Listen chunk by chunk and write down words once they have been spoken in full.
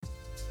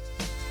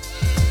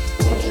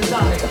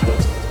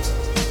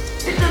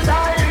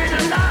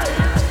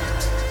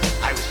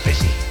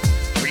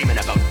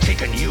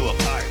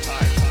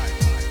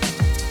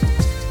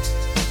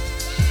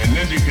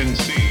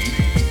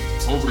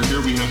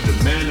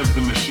of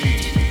the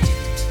Machine.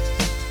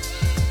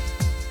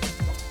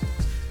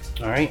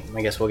 Alright,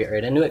 I guess we'll get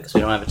right into it because we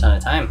don't have a ton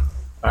of time.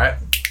 Alright.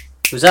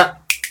 Who's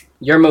up?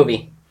 Your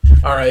movie.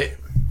 Alright.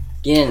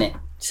 Get in it.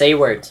 Say your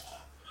words.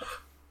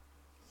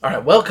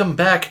 Alright, welcome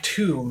back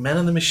to Men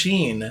in the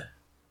Machine.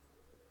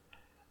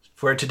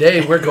 Where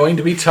today we're going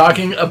to be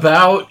talking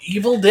about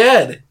Evil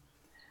Dead.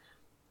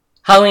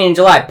 Halloween in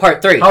July,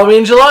 Part 3. Halloween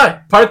in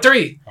July, Part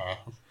 3.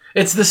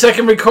 It's the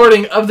second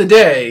recording of the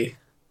day.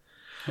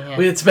 Yeah.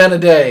 It's been a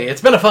day.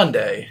 It's been a fun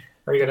day.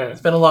 Are you gonna?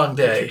 It's been a long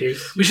day.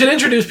 Introduce? We should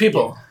introduce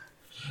people.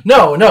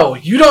 No,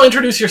 you don't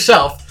introduce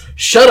yourself.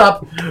 Shut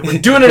up. We're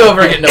doing it over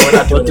again. No, we're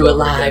not doing We'll do it over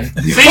live.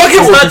 again. See, Fuck it,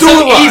 it's we're not doing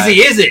so it live.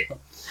 easy, is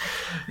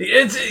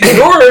it?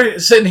 You're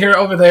sitting here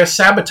over there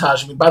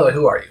sabotaging me. By the way,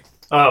 who are you?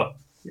 Oh,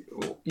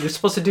 you're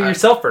supposed to do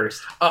yourself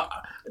first.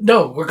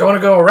 No, we're going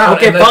to go around.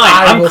 Okay, and then fine.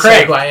 I I'm will say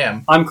Craig. who I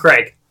am. I'm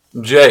Craig.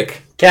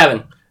 Jake.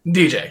 Kevin.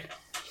 DJ.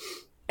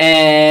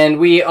 And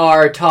we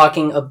are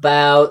talking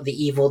about The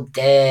Evil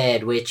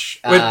Dead, which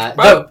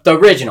the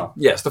original.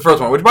 Yes, the first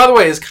one, which, by the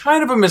way, is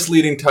kind of a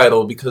misleading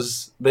title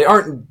because they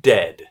aren't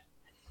dead.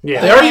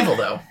 Yeah. They are evil,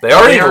 though. They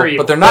are They evil, are evil.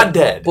 but they're not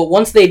dead. But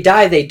once they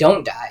die, they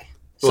don't die.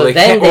 Well, So they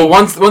then can't, well,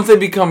 once they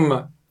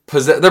become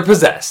they're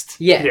possessed,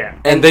 yeah. Yeah.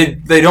 and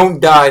they don't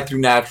die through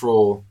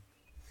natural.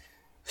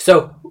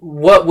 So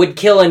what would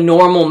kill a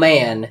normal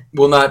man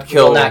Will not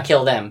will not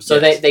kill them. So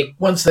Yes. they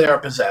Once they are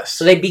possessed.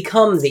 they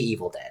become the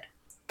Evil Dead.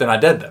 They're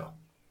not dead though.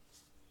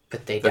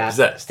 But they They're die.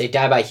 possessed. They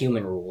die by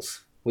human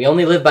rules. We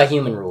only live by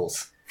human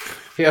rules.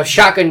 A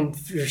shotgun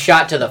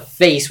shot to the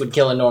face would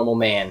kill a normal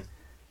man.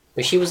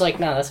 But she was like,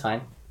 "No, that's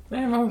fine."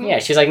 Yeah,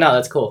 she's like, "No,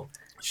 that's cool."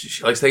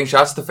 She likes taking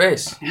shots to the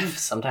face.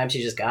 Sometimes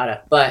you just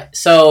gotta. But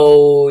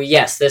so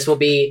yes, this will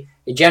be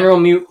a general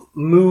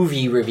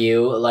movie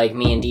review, like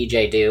me and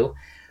DJ do.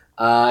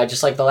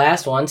 Just like the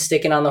last one,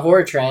 sticking on the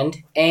horror trend.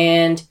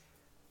 And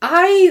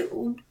I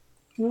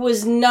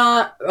was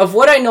not, of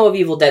what I know of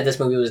Evil Dead, this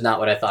movie was not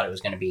what I thought it was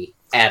going to be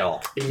at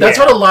all. That's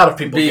what a lot of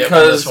people get from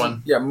Because this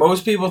one. yeah,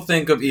 most people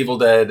think of Evil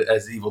Dead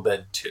as Evil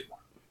Dead 2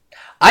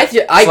 I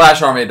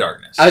slash Army of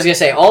Darkness. was gonna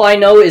say, all I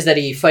know is that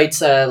he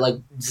fights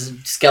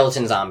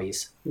skeleton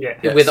zombies Yeah.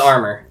 Yes. with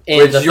armor. In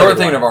Which the you're third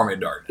thinking one. of Army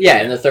of Darkness.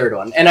 Yeah, in the third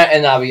one,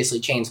 and obviously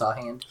Chainsaw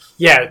Hand.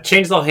 Yeah.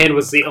 Chainsaw Hand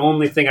was the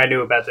only thing I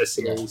knew about this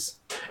series.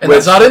 And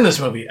that's not in this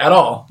movie at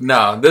all.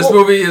 No, this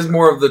movie is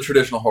more of the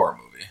traditional horror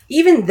movie.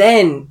 Even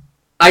then,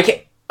 I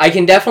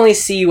can definitely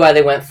see why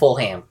they went full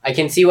ham. I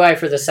can see why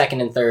for the second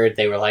and third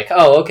they were like,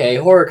 oh, okay,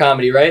 horror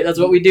comedy, right? That's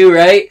what we do,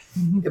 right?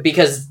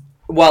 Because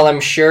while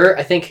I'm sure,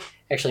 I think,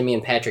 actually me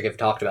and Patrick have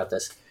talked about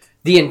this,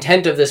 the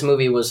intent of this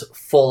movie was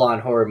full-on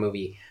horror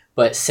movie,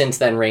 but since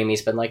then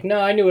Raimi's been like, no,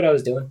 I knew what I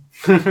was doing.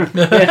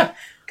 Yeah.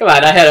 Come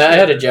on, I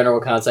had a general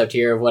concept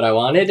here of what I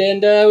wanted,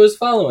 and I was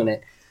following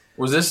it.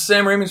 Was this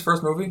Sam Raimi's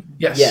first movie?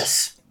 Yes.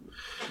 Yes.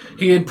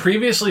 He had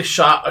previously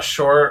shot a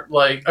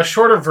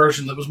shorter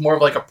version that was more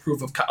of like a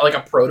like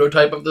a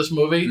prototype of this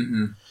movie.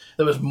 Mm-hmm.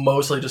 That was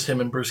mostly just him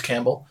and Bruce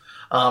Campbell.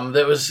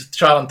 That was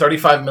shot on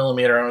 35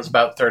 millimeter and was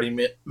about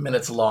 30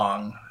 minutes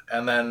long.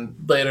 And then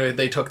later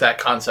they took that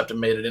concept and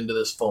made it into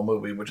this full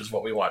movie, which is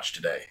what we watch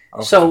today.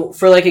 Okay. So,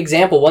 for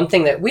example, one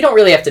thing that we don't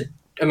really have to...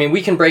 I mean,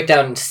 we can break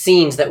down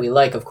scenes that we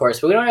like, of course,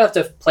 but we don't have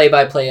to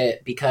play-by-play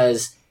it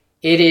because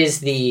it is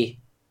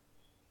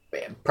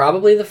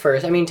probably the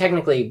first... I mean,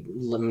 technically,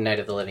 Night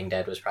of the Living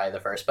Dead was probably the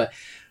first, but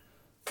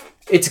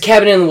it's a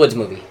Cabin in the Woods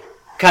movie.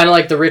 Kind of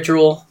like The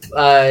Ritual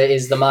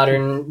is the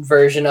modern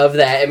version of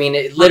that. I mean,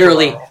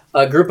 literally,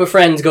 a group of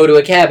friends go to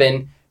a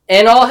cabin...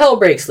 and all hell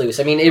breaks loose.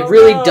 I mean, it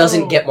really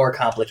doesn't get more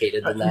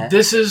complicated than that.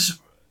 This is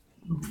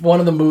one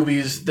of the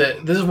movies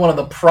this is one of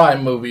the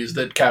prime movies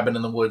that Cabin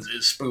in the Woods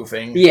is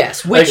spoofing.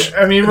 Yes, which...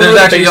 I mean, There's remember the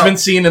actually basement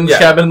scene in yeah.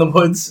 Cabin in the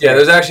Woods? Yeah,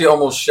 there's actually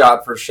almost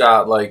shot for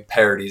shot like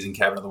parodies in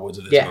Cabin in the Woods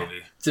of this Yeah.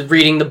 movie.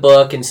 reading the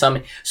book and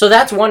some... So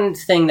that's one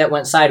thing that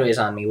went sideways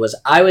on me, was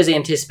I was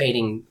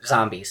anticipating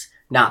zombies,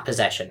 not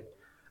possession.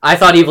 I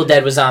thought Evil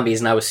Dead was zombies,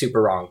 and I was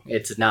super wrong.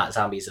 It's not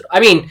zombies at all. I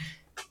mean...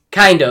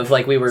 Kind of,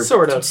 like we were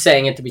Sort of.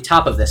 saying at the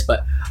top of this,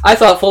 but I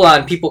thought full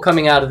on people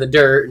coming out of the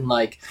dirt and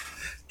like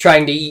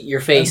trying to eat your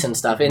face and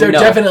stuff. And There no.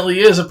 definitely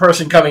is a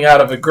person coming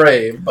out of a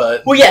grave,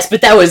 but... Well, yes,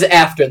 but that was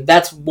after.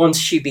 That's once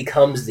she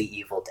becomes the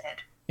Evil Dead.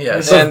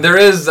 Yes. And there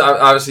is,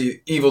 obviously,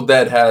 Evil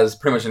Dead has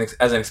pretty much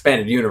as an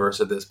expanded universe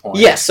at this point.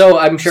 Yes, so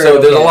I'm sure. So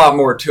it'll there's a get- lot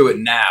more to it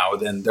now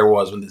than there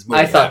was when this movie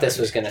I thought happened. this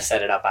was going to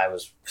set it up. I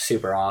was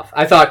super off.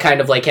 I thought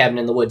kind of like Cabin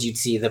in the Woods, you'd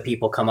see the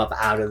people come up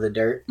out of the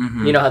dirt.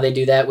 Mhm. You know how they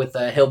do that with the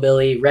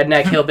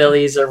redneck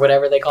hillbillies or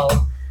whatever they call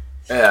them?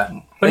 Yeah.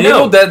 But And no.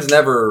 Evil Dead's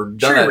never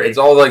done Sure. that. It's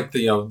all like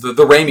the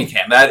Raimi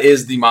cam. That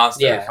is the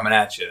monster Yeah. coming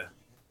at you.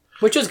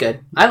 Which was good.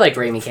 I liked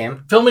Raimi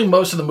Cam. Filming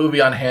most of the movie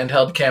on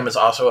handheld cam is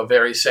also a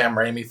very Sam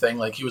Raimi thing.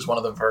 Like, he was one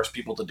of the first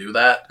people to do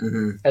that.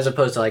 Mm-hmm. As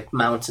opposed to like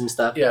mounts and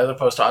stuff. Yeah, as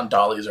opposed to on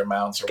dollies or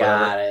mounts or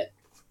whatever. Got it.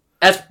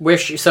 That's where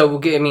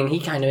I mean, he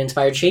kind of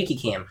inspired Shaky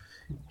Cam.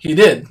 He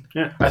did.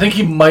 Yeah. I think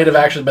he might have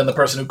actually been the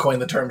person who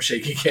coined the term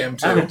shaky cam,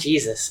 too. Oh,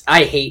 Jesus.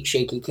 I hate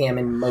Shaky Cam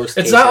in most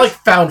It's cases. not like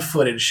found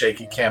footage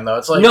shaky cam, though.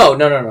 It's like... No,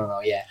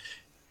 yeah.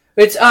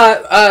 It's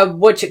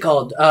what's it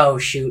called? Oh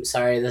shoot,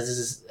 sorry.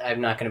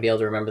 I'm not going to be able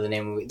to remember the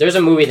name of the movie. There's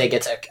a movie that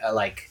gets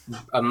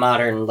a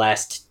modern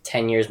last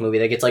 10 years movie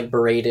that gets like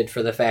berated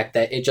for the fact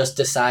that it just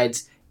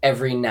decides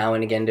every now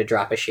and again to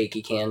drop a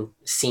shaky can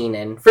scene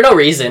in for no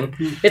reason.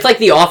 It's like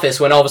The Office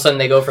when all of a sudden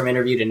they go from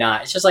interview to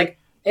not. It's just like,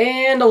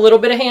 and a little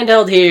bit of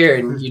handheld here,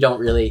 and you don't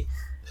really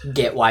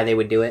get why they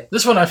would do it.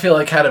 This one I feel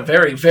like had a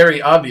very,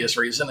 very obvious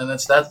reason, and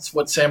that's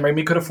what Sam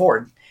Raimi could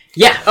afford.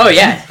 Yeah. Oh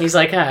yeah. He's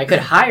like, I could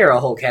hire a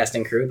whole cast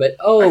and crew, but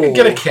I could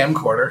get a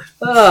camcorder.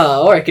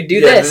 or I could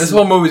do this. This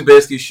whole movie's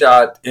basically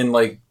shot in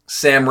like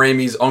Sam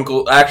Raimi's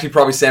uncle, actually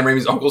probably Sam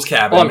Raimi's uncle's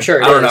cabin. Oh, I'm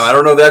sure it I don't is. know. I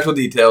don't know the actual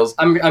details.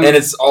 And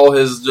it's all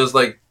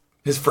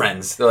his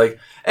friends. They're like,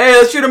 hey,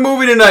 let's shoot a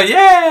movie tonight.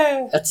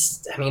 Yeah.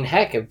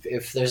 Heck,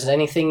 if there's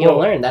anything you'll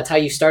learn, that's how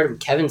you started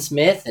with Kevin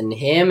Smith and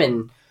him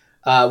and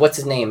what's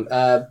his name?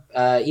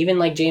 Even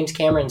like James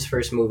Cameron's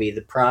first movie,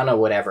 The Piranha,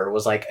 whatever,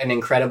 was like an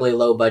incredibly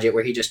low budget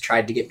where he just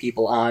tried to get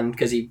people on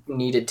because he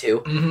needed to.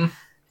 Mm-hmm.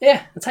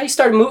 Yeah, that's how you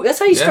start That's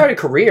how you start a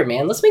career,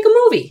 man. Let's make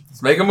a movie.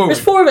 There's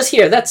 4 of us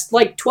here. That's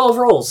like 12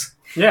 roles.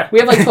 Yeah. We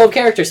have like 12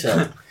 characters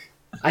filled.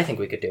 I think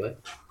we could do it.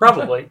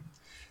 Probably.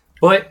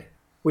 But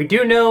we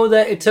do know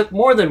that it took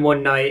more than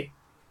one night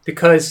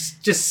because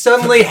just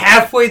suddenly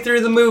halfway through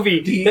the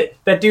movie,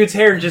 that dude's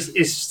hair just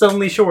is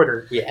suddenly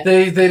shorter. Yeah.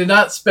 They did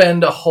not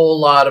spend a whole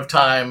lot of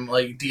time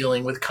like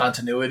dealing with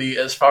continuity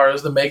as far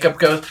as the makeup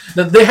goes.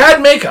 They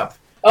had makeup.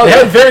 Oh, they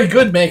had very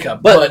good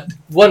makeup, but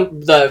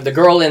the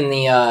girl in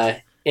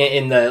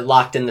the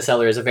locked in the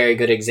cellar is a very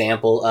good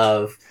example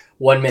of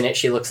 1 minute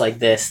she looks like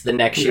this, the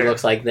next she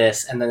looks like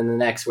this, and then the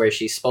next where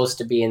she's supposed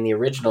to be in the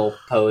original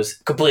pose,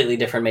 completely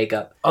different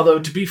makeup. although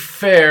to be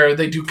fair,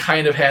 they do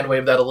kind of hand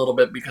wave that a little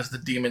bit because the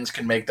demons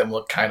can make them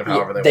look kind of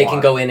however they want. They can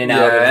go in and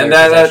out of and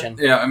their possession.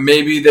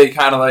 maybe they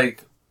kind of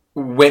like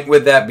went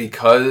with that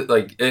because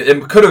like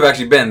it could have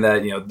actually been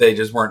that they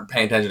just weren't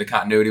paying attention to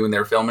continuity when they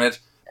were filming it,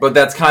 but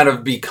that's kind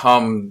of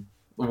become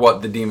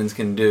what the demons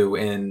can do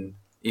in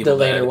Evil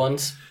The Dead. later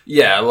ones.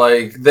 Yeah,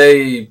 like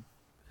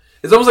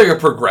it's almost like a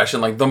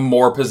progression. Like the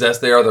more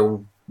possessed they are,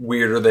 the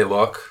weirder they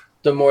look.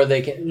 The more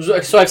they can.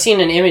 So I've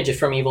seen an image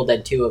from Evil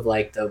Dead 2 of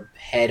like the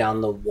head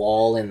on the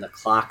wall and the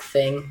clock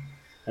thing.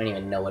 I don't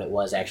even know what it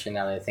was actually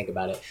now that I think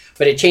about it.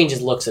 But it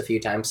changes looks a few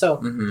times.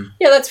 So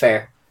yeah, that's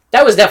fair.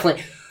 That was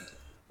definitely.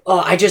 Oh,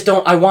 I just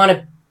don't. I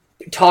want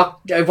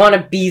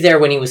to be there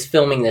when he was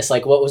filming this.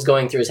 Like what was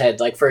going through his head.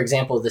 Like for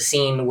example, the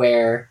scene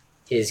where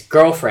his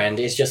girlfriend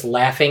is just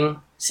laughing.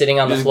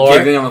 Sitting on the floor.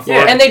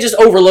 Yeah, and they just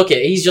overlook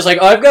it. He's just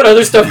like, I've got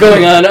other stuff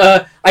going on.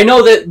 I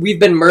know that we've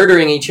been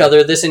murdering each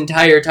other this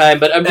entire time,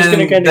 but I'm just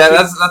going to kind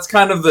of... That's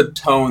kind of the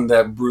tone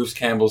that Bruce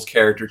Campbell's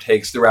character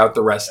takes throughout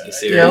the rest of the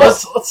series. Yeah,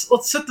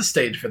 let's set the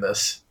stage for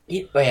this.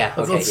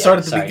 Let's start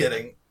at the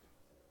beginning.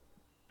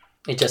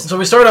 So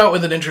we start out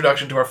with an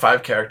introduction to our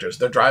 5 characters.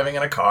 They're driving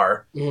in a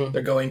car. Mm-hmm.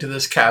 They're going to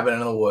this cabin in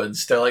the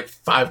woods. They're like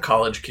 5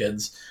 college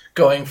kids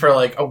going for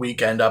like a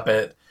weekend up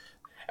at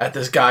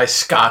this guy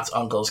Scott's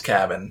uncle's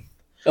cabin.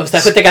 Oh, is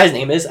that what the guy's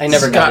name is? I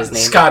never got his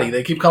name. Scotty.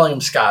 They keep calling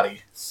him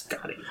Scotty.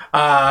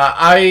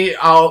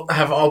 I'll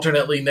have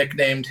alternately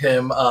nicknamed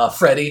him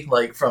Freddy,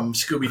 like from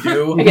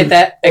Scooby-Doo. I get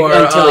that.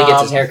 Until he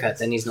gets his haircut,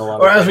 then he's no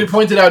longer... Or as we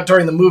pointed out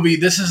during the movie,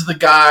 this is the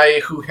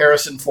guy who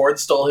Harrison Ford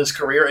stole his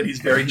career, and he's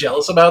very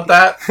jealous about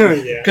that.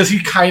 Because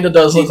he kind of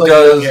does look like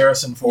young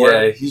Harrison Ford.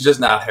 Yeah, he's just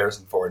not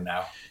Harrison Ford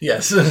now.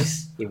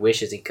 Yes. He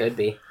wishes he could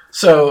be.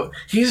 So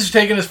he's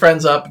taking his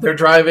friends up. They're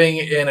driving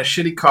in a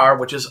shitty car,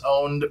 which is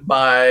owned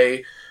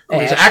by...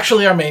 Who's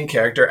actually our main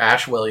character,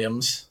 Ash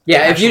Williams.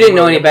 Yeah, if you didn't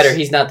know any better,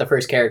 he's not the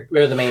first character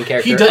or the main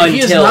character.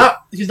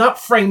 He's not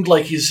framed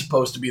like he's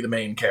supposed to be the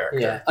main character.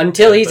 Yeah,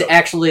 until he's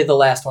actually the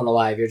last one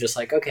alive. You're just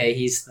like, okay,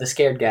 he's the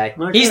scared guy.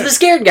 Okay. He's the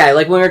scared guy,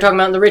 like when we were talking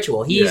about in The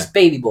Ritual. He's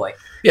baby boy.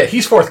 Yeah,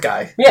 he's 4th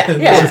guy.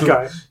 Yeah. Fourth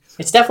guy.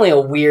 It's definitely a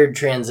weird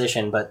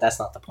transition, but that's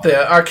not the point.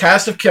 Our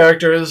cast of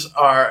characters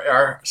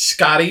are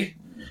Scotty,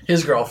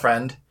 his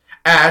girlfriend,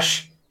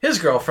 Ash, his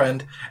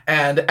girlfriend,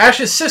 and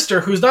Ash's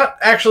sister, who's not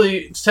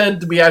actually said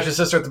to be Ash's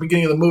sister at the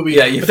beginning of the movie.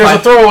 Yeah, but there's a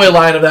throwaway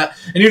line of that,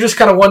 and you're just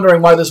kind of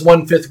wondering why this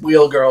 1/5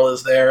 wheel girl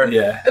is there.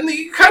 Yeah, and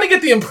you kind of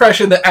get the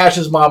impression that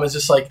Ash's mom is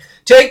just like,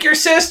 "Take your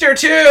sister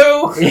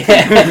too."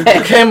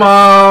 Okay,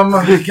 mom,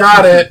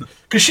 got it,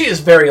 because she is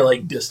very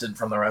like distant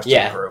from the rest of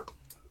the group.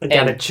 They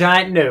got a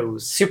giant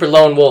nose. Super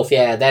lone wolf.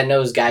 Yeah, that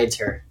nose guides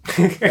her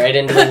right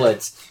into the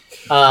woods.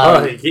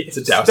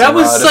 That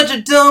was such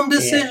a dumb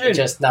decision.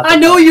 Yeah, I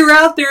know you're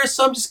out there,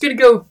 so I'm just going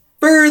to go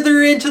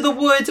further into the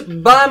woods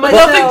by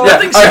myself.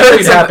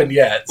 Nothing's happened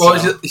yet. Well,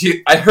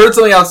 I heard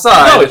something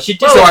outside. No, she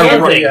did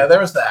yeah, there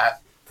was that.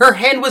 Her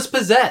hand was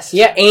possessed.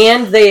 Yeah,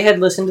 and they had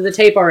listened to the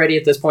tape already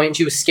at this point, and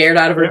she was scared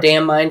out of her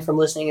damn mind from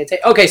listening to tape.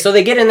 Okay, so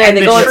they get in there and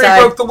they go inside.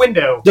 Broke the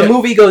window. The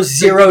movie goes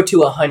 0 to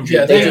 100.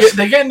 Yeah,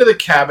 they get into the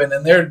cabin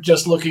and they're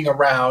just looking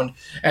around,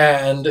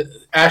 and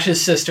Ash's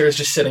sister is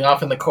just sitting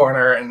off in the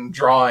corner and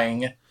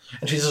drawing.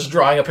 And she's just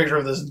drawing a picture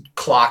of this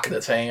clock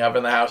that's hanging up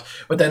in the house.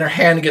 But then her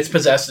hand gets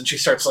possessed and she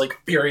starts like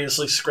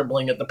furiously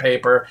scribbling at the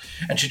paper.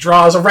 And she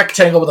draws a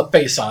rectangle with a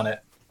face on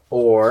it.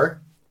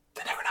 Or...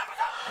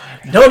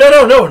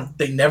 No.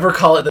 They never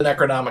call it the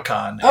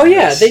Necronomicon. Oh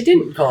yeah, they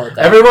didn't call it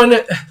that. Everyone,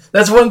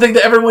 that's one thing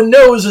that everyone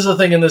knows is a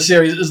thing in the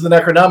series is the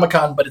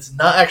Necronomicon, but it's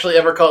not actually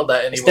ever called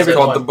that anymore. It's never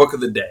called the Book of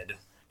the Dead.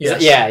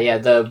 Yes. Yeah.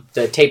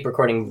 The tape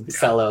recording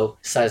fellow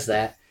says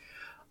that.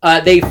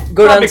 They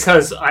go Not down.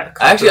 because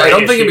Actually, I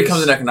don't think it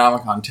becomes a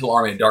Necronomicon until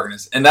Army of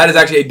Darkness, and that is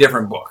actually a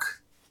different book.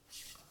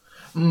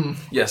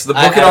 Yes, the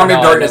book in Army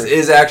of Darkness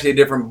is actually a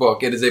different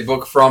book. It is a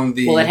book from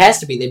the... Well, it has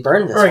to be. They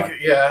burned this one.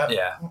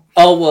 Yeah.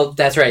 Oh, well,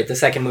 that's right. The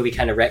second movie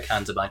kind of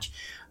retcons a bunch.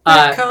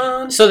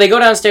 Retcon. So they go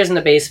downstairs in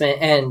the basement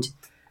and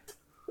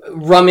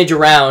rummage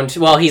around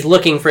while he's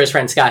looking for his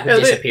friend Scott, who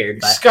disappeared.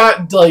 But...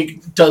 Scott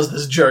does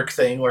this jerk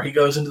thing where he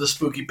goes into the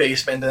spooky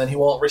basement and then he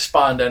won't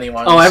respond to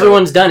anyone. Oh,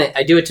 everyone's done it.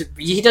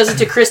 He does it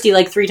to Christy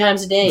like 3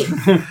 times a day.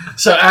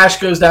 So Ash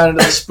goes down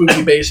into the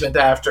spooky basement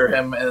after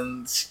him,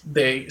 and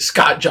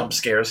Scott jump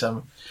scares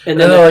him. And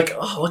then they're like,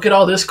 "Oh, look at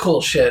all this cool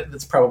shit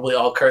that's probably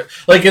all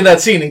cursed." Like in that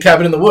scene in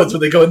Cabin in the Woods where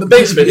they go in the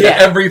basement and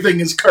everything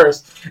is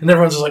cursed. And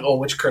everyone's just like, "Oh,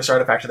 which cursed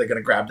artifact are they going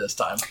to grab this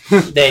time?"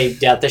 They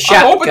got the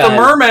shotgun. I hope it's a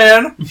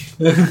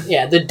merman!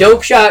 Yeah, the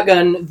dope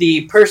shotgun,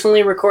 the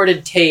personally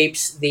recorded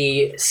tapes,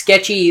 the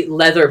sketchy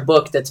leather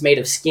book that's made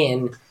of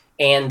skin,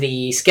 and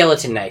the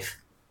skeleton knife.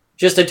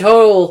 Just a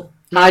total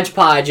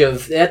hodgepodge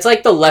of... That's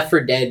like the Left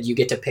 4 Dead, you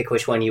get to pick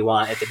which one you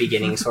want at the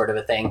beginning sort of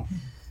a thing.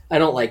 I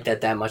don't like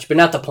that much, but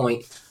not the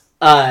point.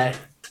 And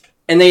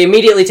they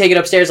immediately take it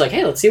upstairs like,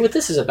 hey, let's see what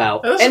this is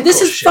about. And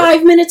this is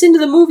 5 minutes into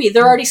the movie.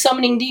 They're already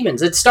summoning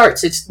demons. It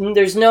starts.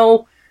 There's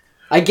no...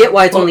 I get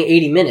why it's only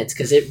 80 minutes,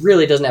 because it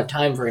really doesn't have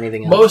time for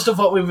anything else. Most of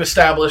what we've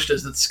established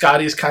is that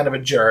Scotty's kind of a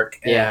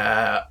jerk.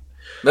 Yeah.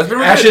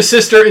 Ash's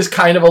sister is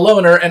kind of a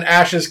loner, and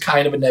Ash is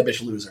kind of a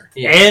nebbish loser.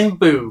 Yeah. And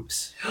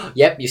boobs.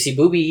 Yep, you see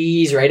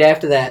boobies right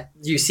after that.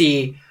 You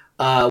see,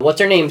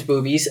 what's her name's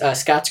boobies?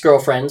 Scott's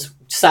girlfriend's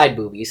side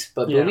boobies,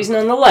 but boobies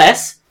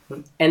nonetheless.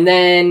 And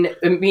then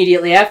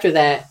immediately after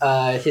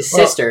that, his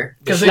sister,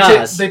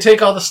 because they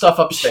take all the stuff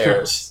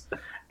upstairs,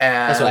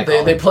 and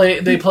they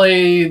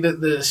play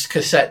this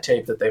cassette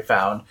tape that they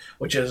found,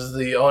 which is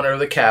the owner of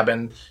the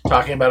cabin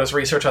talking about his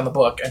research on the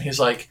book, and he's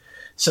like,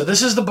 "So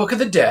this is the Book of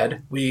the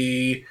Dead.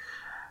 We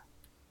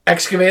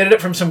excavated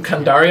it from some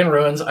Kandarian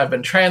ruins. I've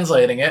been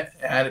translating it,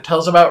 and it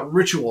tells about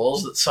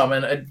rituals that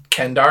summon a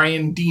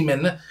Kandarian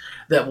demon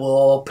that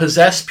will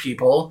possess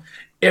people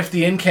if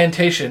the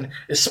incantation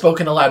is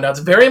spoken aloud." Now, it's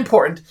very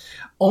important.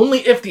 Only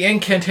if the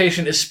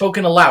incantation is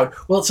spoken aloud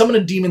will it summon a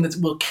demon that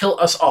will kill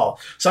us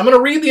all. So I'm going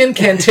to read the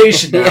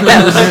incantation now.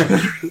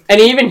 And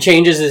he even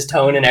changes his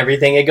tone and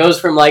everything. It goes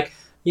from like,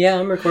 yeah,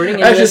 I'm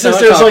recording. Ash's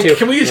sister's like,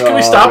 can we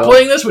stop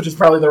playing this? Which is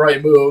probably the right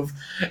move.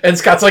 And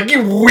Scott's like,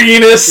 you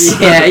weenus.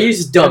 Yeah, you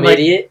dumb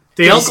idiot.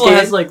 The uncle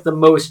has like the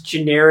most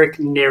generic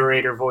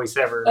narrator voice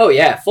ever. Oh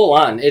yeah, full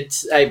on.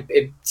 It's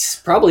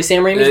probably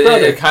Sam Raimi's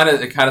brother. It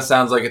kind of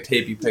sounds like a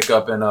tape you pick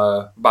up in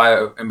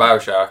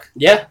BioShock.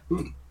 Yeah,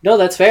 no,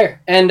 that's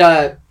fair.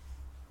 And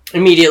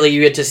immediately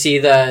you get to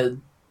see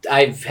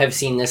I have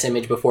seen this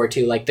image before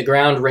too. Like the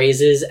ground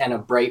raises and a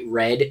bright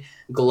red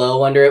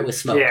glow under it with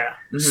smoke. Yeah,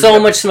 so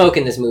much smoke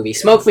in this movie.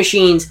 Smoke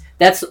machines.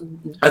 That's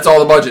all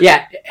the budget.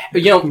 Yeah,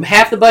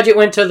 half the budget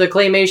went to the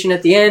claymation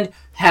at the end.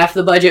 Half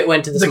the budget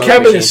went to the smoke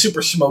cabin machine. is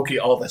super smoky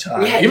all the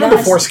time. Yeah, even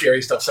before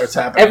scary stuff starts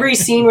happening. Every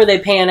scene where they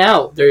pan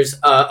out, there's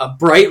a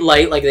bright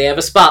light, like they have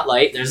a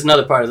spotlight. There's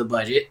another part of the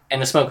budget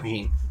and a smoke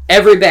machine.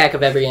 Every back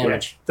of every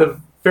image. Yeah.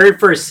 The very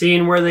first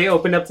scene where they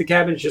open up the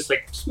cabin is just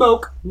like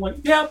smoke. I'm like,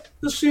 yeah,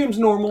 this seems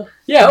normal.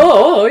 Yeah.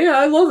 Oh yeah.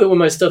 I love it when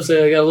my stuff's got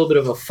a little bit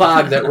of a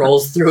fog that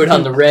rolls through it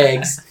on the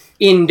regs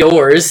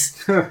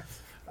indoors.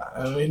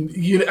 I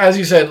mean, as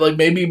you said, like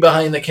maybe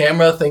behind the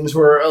camera things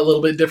were a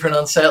little bit different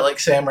on set. Like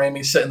Sam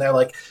Raimi's sitting there,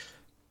 like,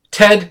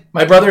 Ted,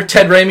 my brother,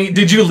 Ted Raimi,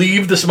 did you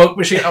leave the smoke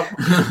machine?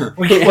 Oh,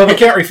 we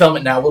can't refilm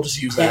it now. We'll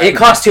just use that. It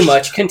costs too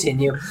much.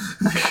 Continue.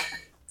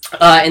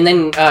 And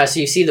then, so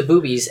you see the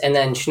boobies, and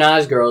then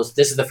Schnoz girls.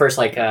 This is the first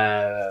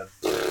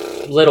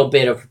little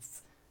bit of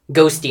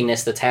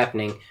ghostiness that's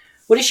happening.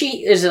 What is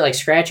she? Is it like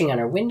scratching on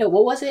her window?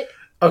 What was it?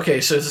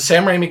 Okay, so the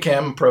Sam Raimi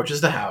cam approaches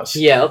the house.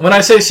 Yeah. When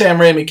I say Sam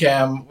Raimi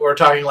cam, we're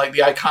talking like the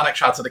iconic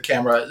shots of the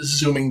camera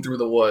zooming through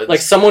the woods. Like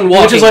someone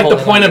walking. Which is like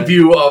the point of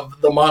view of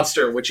the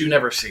monster, which you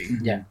never see.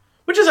 Yeah.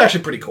 Which is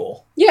actually pretty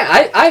cool.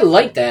 Yeah, I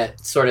like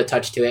that sort of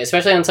touch to it,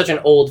 especially on such an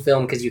old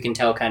film, because you can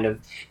tell kind of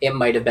it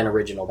might have been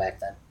original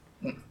back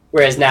then.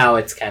 Whereas now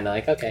it's kind of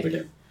like,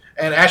 okay.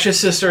 And Ash's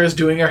sister is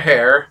doing her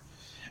hair,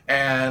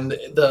 and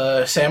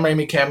the Sam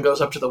Raimi cam goes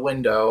up to the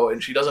window,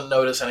 and she doesn't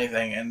notice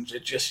anything, and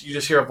you just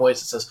hear a voice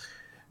that says,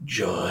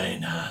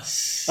 "Join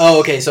us." Oh,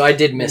 okay, so I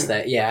did miss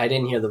that. Yeah, I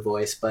didn't hear the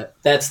voice, but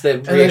that's the...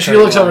 And then she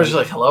looks over and she's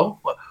like, hello?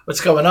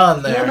 What's going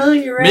on there? No,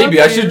 you're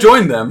maybe I should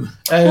join them.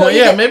 And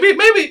yeah,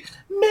 maybe.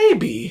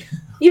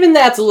 Even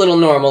that's a little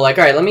normal. Like,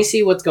 all right, let me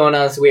see what's going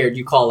on. It's weird.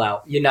 You call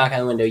out. You knock on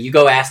the window. You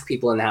go ask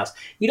people in the house.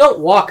 You don't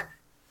walk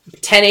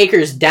 10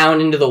 acres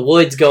down into the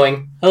woods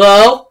going,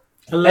 hello?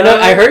 Hello?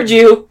 I heard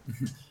you.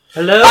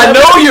 Hello? I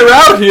know you're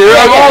out here.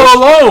 I'm all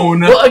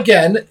alone. Well,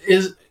 again,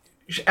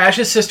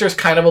 Ash's sister is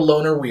kind of a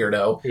loner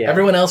weirdo. Yeah.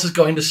 Everyone else is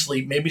going to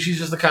sleep. Maybe she's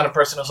just the kind of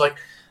person who's like,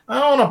 I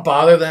don't want to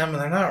bother them,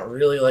 and they're not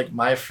really like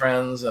my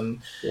friends. And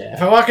Yeah.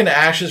 if I walk into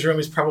Ash's room,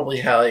 he's probably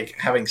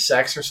having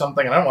sex or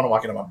something, and I don't want to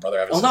walk into my brother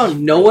having sex. Although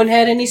no one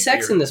had any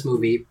sex in this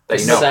movie That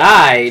you know.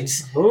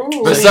 besides.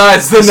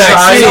 Besides the next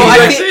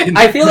Besides- scene.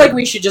 I feel like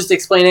we should just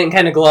explain it and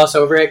kind of gloss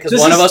over it because This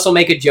one of is- us will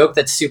make a joke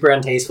that's super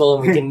untasteful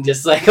and we can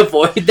just like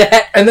avoid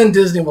that. And then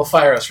Disney will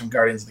fire us from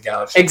Guardians of the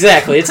Galaxy.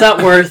 Exactly, it's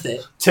not worth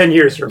it. 10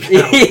 years from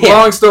now. Yeah.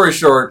 Long story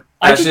short,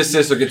 I Ash's think-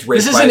 sister gets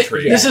raped This by a isn't-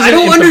 tree. this is- I an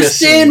don't infamous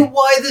understand scene.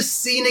 why this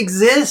scene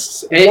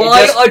exists. It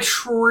Why just- a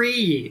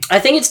tree? I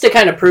think it's to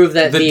kind of prove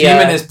that The the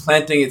demon is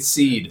planting its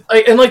seed.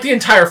 And like the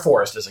entire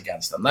forest is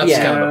against them. That's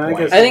Yeah, kind of I the point.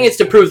 guess- I think it's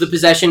to prove the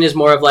possession is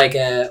more of like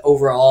a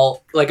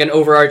overall, like an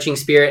overarching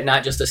spirit,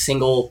 not just a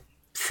single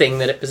thing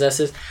that it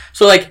possesses.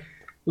 So like,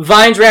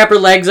 Vines wrap her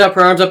legs up,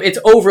 her arms up. It's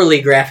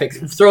overly graphic.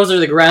 Throws her to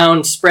the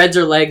ground, spreads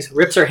her legs,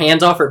 rips her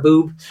hands off her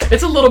boob.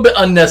 It's a little bit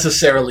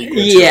unnecessarily.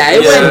 Yeah,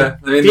 it Yeah,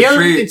 I mean, The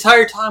tree.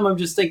 entire time I'm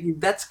just thinking,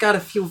 that's got to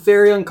feel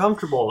very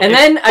uncomfortable. And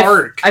It's then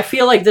dark. I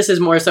feel like this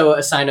is more so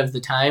a sign of the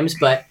times,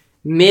 but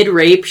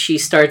mid-rape, she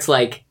starts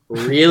like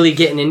really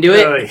getting into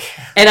it. Ugh.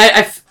 And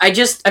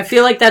I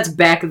feel like that's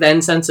back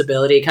then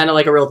sensibility, kind of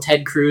like a real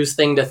Ted Cruz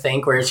thing to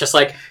think, where it's just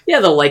like, yeah,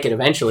 they'll like it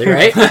eventually,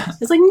 right?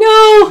 It's like,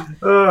 no,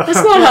 that's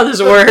not how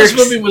this works. This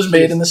movie was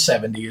made in the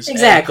 70s.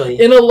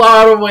 Exactly. In a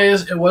lot of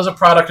ways, it was a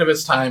product of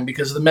its time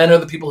because the men are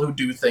the people who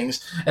do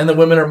things, and the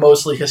women are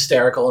mostly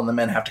hysterical, and the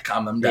men have to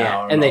calm them Yeah,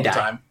 down. and they all the die.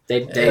 time.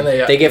 They And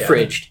get yeah.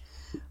 fridged.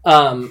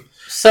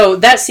 So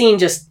that scene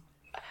just,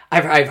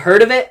 I've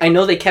heard of it. I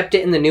know they kept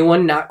it in the new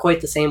one, not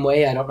quite the same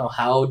way. I don't know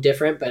how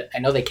different, but I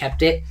know they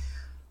kept it.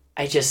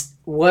 I just,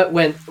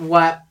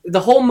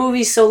 the whole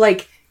movie's so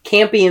like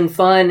campy and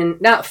fun, and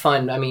not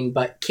fun, I mean,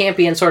 but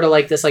campy and sort of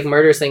like this like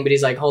murders thing, but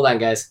he's like, hold on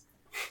guys,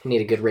 I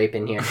need a good rape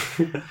in here.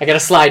 I gotta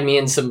slide me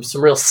in some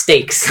real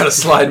steaks. Gotta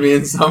slide me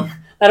in some.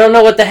 I don't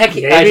know what the heck.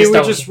 I Maybe we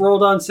don't- just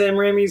rolled on Sam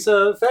Raimi's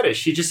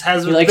fetish. He just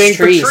has He a likes thing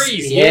trees. for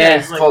trees. Yeah.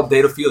 It's It's like, called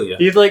dataphilia.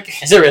 he'd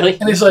like. Is it really?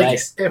 And he's like,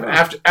 Nice.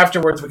 if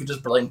afterwards we could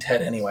just blame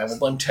Ted anyway. We'll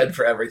blame Ted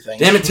for everything.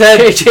 Damn it, Ted!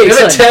 Hey, Damn it,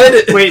 Jason.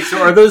 Ted! Wait,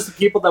 so are those the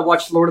people that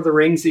watch Lord of the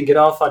Rings and get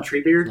off on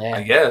Treebeard? Yeah.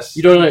 I guess.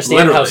 You don't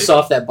understand how Literally.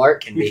 soft that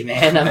bark can be,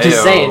 man. I'm just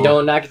Ayo. saying,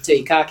 don't knock it till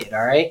you cock it.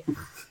 All right.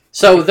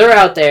 So they're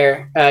out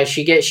there.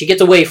 She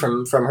gets away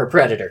from her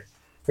predator,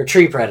 her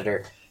tree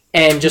predator,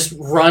 and just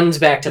runs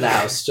back to the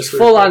house. Just Tree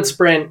full on predator.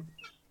 sprint,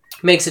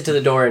 makes it to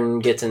the door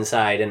and gets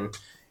inside, and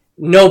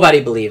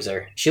nobody believes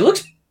her. She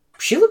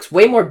looks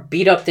way more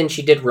beat up than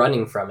she did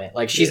running from it.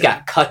 Like she's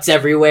got cuts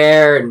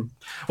everywhere, and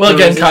Well,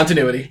 again,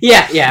 continuity.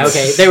 yeah,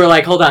 okay. They were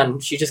like, hold on,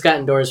 she just got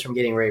indoors from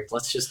getting raped.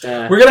 Let's just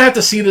We're gonna have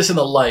to see this in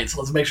the lights.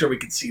 Let's make sure we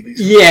can see these.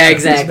 Yeah, these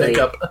exactly.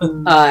 makeup.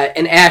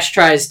 And Ash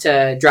tries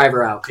to drive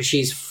her out because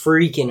she's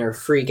freaking her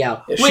freak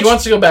out. Yeah, she Which-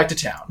 wants to go back to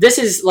town. This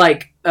is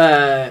like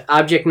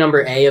object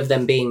number A of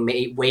them being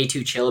way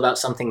too chill about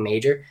something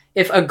major.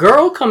 If a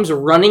girl comes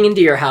running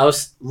into your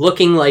house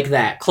looking like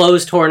that,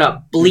 clothes torn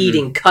up,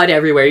 bleeding, cut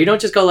everywhere, you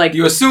don't just go like,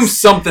 You assume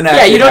something yeah,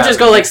 actually you don't just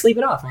go happened. like, sleep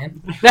it off,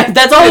 man.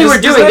 That's all Yeah, you were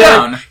just doing. lay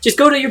Go- down. Just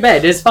go to your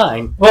bed. It's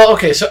fine. Well,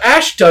 okay, so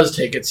Ash does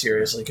take it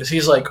seriously because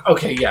he's like,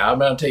 okay, yeah, I'm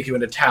gonna take you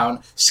into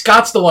town.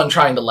 Scott's the one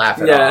trying to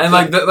laugh at Yeah, off.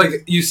 and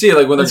like you see it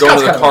like when they're It's going to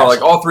Scott's the kind of car, like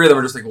asshole. all three of them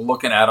are just like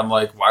looking at him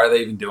like, why are they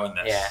even doing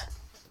this? Yeah.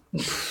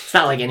 It's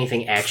not like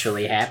anything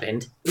actually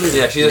happened.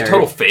 Yeah, she's Nerd. a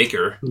total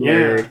faker.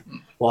 Nerd.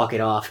 Walk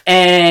it off.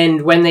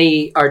 And when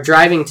they are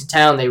driving to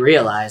town, they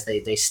realize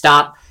they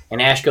stop,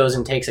 and Ash goes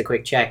and takes a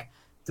quick check.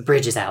 The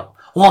bridge is out.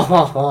 Wah,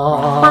 wah,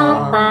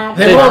 wah.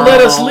 They won't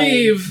let us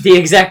leave. The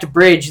exact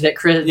bridge that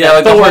Chris Yeah,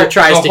 like that the Thor whole,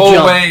 tries the to whole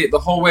jump. way the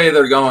whole way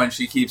they're going,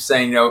 she keeps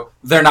saying,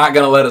 they're not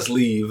gonna let us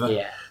leave.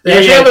 Yeah. They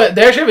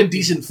actually have a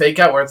decent fake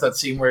out where it's that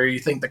scene where you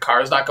think the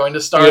car's not going to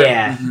start.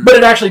 Yeah. But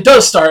it actually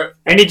does start.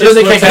 And he Then just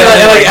they looks kick And, it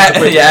at out.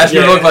 it. like, Ash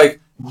would look like,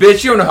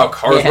 bitch, you don't know how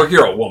cars Yeah. work.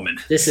 You're a woman.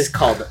 This is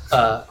called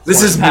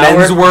This is horsepower.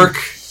 men's work.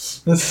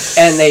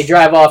 And they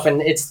drive off,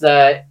 and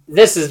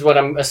this is what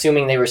I'm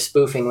assuming they were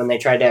spoofing when they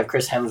tried to have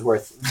Chris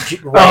Hemsworth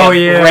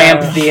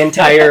ramp the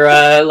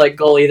entire like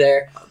goalie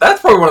there.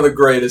 That's probably one of the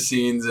greatest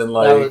scenes in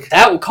like.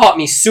 That caught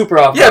me super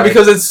off Yeah, guard.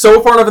 because it's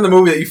so far enough in the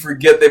movie that you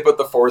forget they put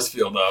the force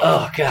field up.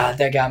 Oh god,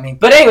 that got me.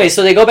 But anyway,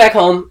 so they go back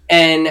home,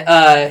 and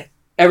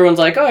everyone's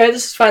like, "All right,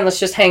 this is fine. Let's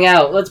just hang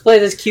out. Let's play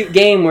this cute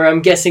game where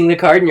I'm guessing the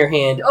card in your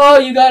hand. Oh,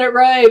 you got it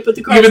right, but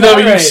the card's Even though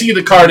not you right." see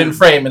the card in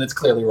frame and it's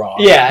clearly wrong.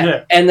 Yeah.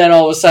 Yeah. And then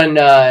all of a sudden,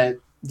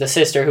 the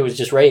sister who was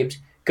just raped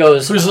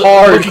goes Who's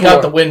hardcore. looking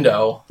out the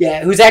window.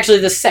 Yeah, who's actually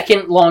the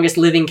second longest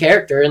living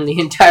character in the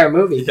entire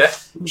movie. Yeah.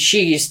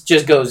 She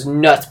just goes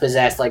nuts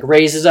possessed, like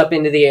raises up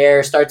into the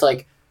air, starts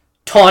like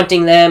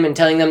taunting them and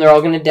telling them they're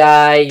all gonna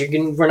die.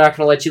 We're not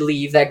gonna let you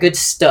leave. That good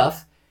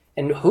stuff.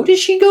 And who does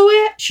she go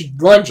at? She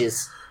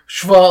lunges.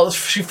 Well,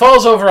 she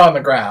falls over on the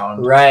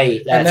ground.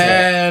 Right. And That's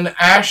it. then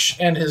Ash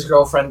and his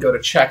girlfriend go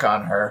to check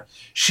on her.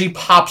 She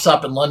pops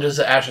up and lunges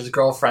at Ash's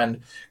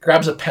girlfriend,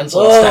 grabs a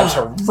pencil and stabs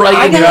her right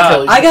I in the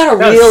Achilles. got a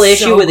That was real so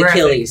issue with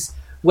graphic. Achilles.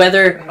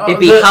 Whether Oh, it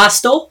be the-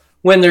 hostile,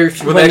 when they're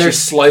Would they actually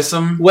slice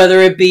them?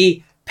 whether it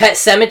be Pet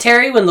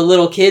Cemetery, when the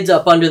little kid's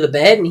up under the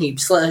bed and he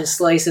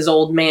slices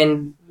old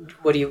man.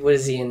 What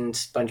is he in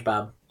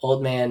SpongeBob?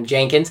 Old man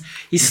Jenkins.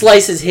 He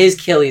slices his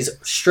Achilles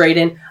straight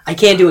in. I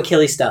can't do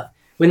Achilles stuff.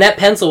 When that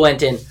pencil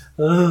went in,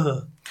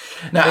 ugh.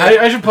 Now,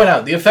 I should point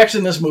out, the effects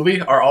in this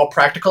movie are all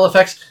practical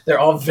effects. They're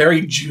all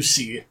very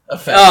juicy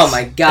effects. Oh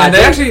my god!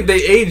 And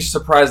they aged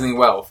surprisingly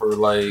well for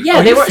like.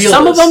 Yeah, they were.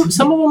 Some of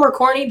them were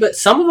corny, but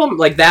some of them,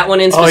 like that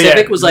one in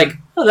specific, was like,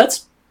 oh,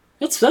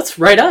 that's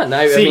right on.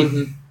 I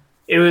mean,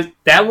 it was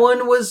that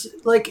one was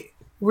like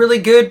really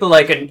good, but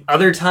like in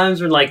other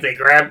times when like they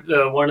grabbed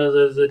one of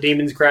the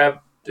demons grabbed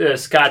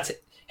Scott's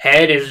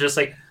head, it was just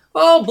like.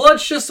 Oh,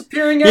 blood's just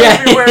appearing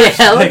everywhere.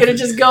 Yeah, look at it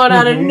just going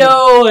out of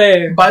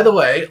nowhere. By the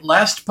way,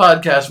 last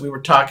podcast we were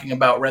talking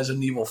about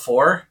Resident Evil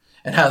 4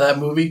 and how that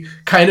movie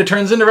kind of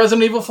turns into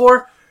Resident Evil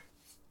 4.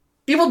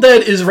 Evil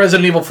Dead is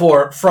Resident Evil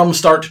 4 from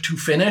start to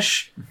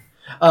finish.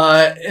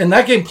 And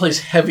that game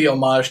plays heavy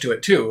homage to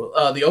it, too.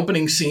 The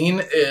opening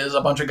scene is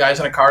a bunch of guys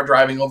in a car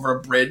driving over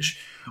a bridge,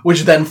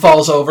 which then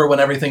falls over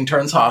when everything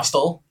turns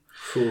hostile.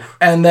 Oof.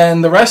 And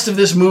then the rest of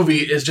this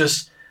movie is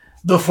just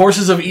the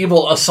forces of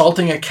evil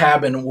assaulting a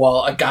cabin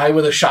while a guy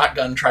with a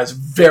shotgun tries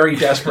very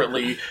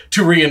desperately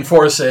to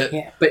reinforce it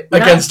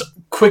against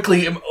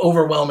quickly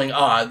overwhelming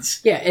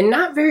odds. Yeah, and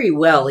not very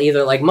well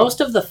either. Like,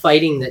 most of the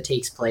fighting that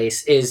takes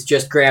place is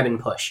just grab and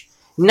push.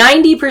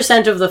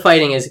 90% of the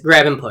fighting is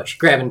grab and push,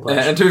 grab and push.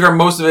 And to be fair,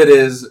 most of it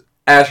is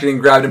Ash getting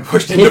grabbed and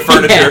pushed into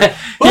furniture.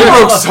 He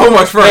broke so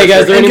much furniture. Hey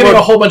guys, and getting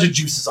a whole bunch of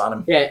juices on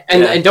him. Yeah,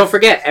 and don't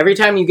forget, every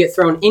time you get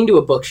thrown into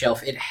a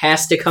bookshelf, it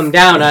has to come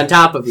down on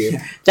top of you.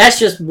 That's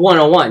just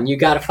 101. You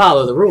got to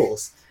follow the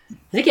rules. I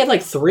think you had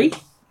like three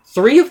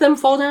of them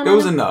fall down. It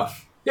was enough.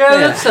 Yeah,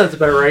 that sounds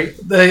about right.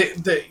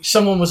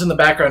 Someone was in the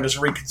background just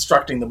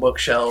reconstructing the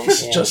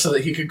bookshelves just so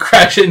that he could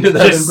crash into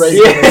them and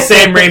break them.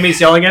 Sam Raimi's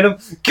yelling at him,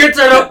 "Get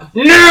that up!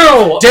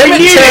 No! Damn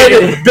it,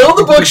 Ted! Build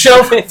the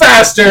bookshelf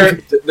faster!"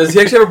 Does he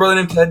actually have a brother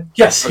named Ted?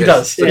 Yes, he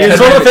does. Yeah. He's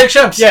one of the fake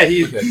Shemps. Yeah,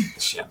 he's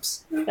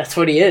Shemps. That's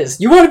what he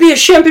is. You want to be a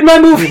Shemp in my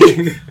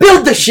movie?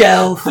 Build the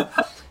shelf!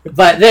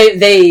 But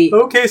they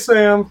okay,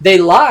 Sam. They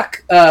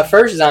lock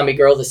first zombie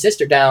girl, the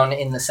sister, down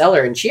in the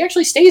cellar, and she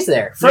actually stays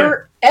there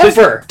forever.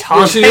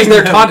 Well, she's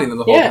there taunting them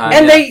the whole time.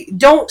 And they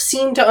don't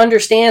seem to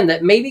understand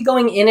that maybe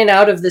going in and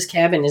out of this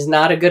cabin is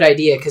not a good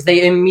idea because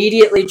they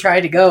immediately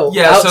try to go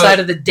outside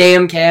of the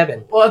damn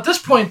cabin. Well, at this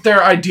point,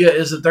 their idea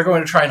is that they're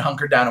going to try and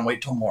hunker down and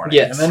wait till morning.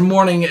 Yes. And then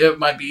morning, it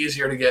might be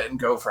easier to get and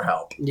go for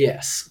help.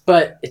 Yes,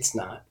 but it's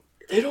not.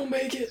 They don't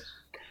make it.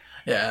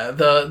 Yeah,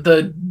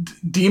 the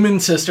demon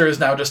sister is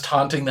now just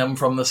taunting them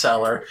from the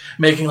cellar,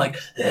 making like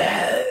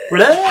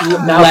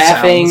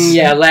laughing,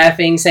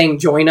 saying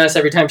 "join us"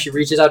 every time she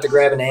reaches out to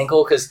grab an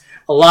ankle, because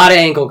a lot of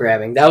ankle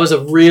grabbing. That was a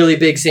really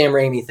big Sam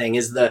Raimi thing,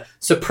 is the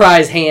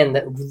surprise hand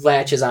that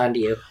latches onto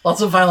you.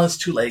 Lots of violence,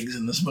 2 legs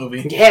in this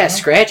movie. Yeah,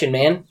 scratching,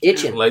 man,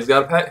 itching. Legs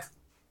got a pet.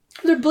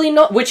 They're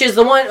bleeding, which is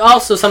the one.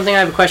 Also, something I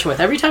have a question with.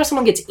 Every time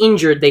someone gets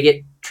injured, they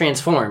get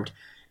transformed.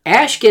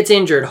 Ash gets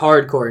injured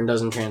hardcore and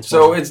doesn't transform.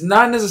 So it's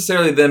not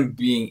necessarily them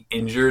being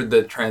injured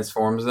that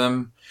transforms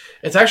them.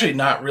 It's actually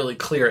not really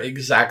clear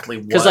exactly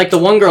what. Because, like, the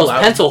one girl's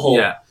pencil hole.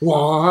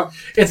 Yeah.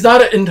 It's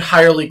not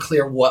entirely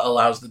clear what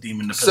allows the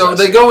demon to possess. So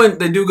they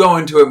do go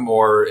into it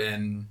more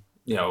in,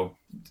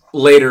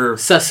 later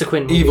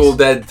subsequent Evil movies.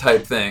 Dead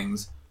type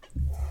things.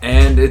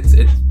 And it's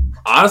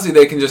honestly,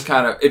 they can just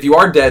kind of, if you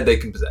are dead, they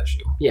can possess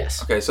you.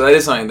 Yes. Okay, so that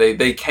is something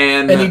they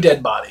can. Any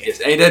dead body.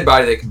 Yes, any dead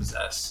body they can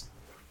possess.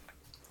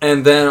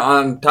 And then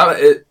on top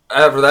of it,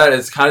 after that,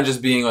 it's kind of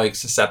just being like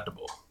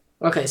susceptible.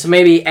 Okay, so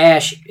maybe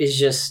Ash is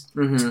just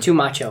too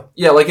macho.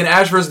 Yeah, like in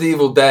Ash vs. the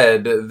Evil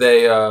Dead,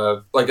 they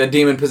like a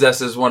demon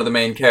possesses one of the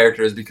main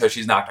characters because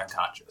she's knocked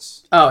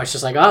unconscious. Oh, it's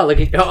just like, oh, look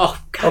at, God,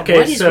 okay,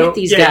 what is with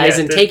these guys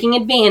and taking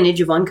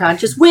advantage of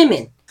unconscious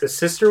women? The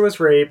sister was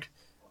raped.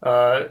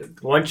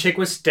 One chick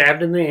was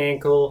stabbed in the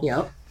ankle.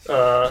 Yep.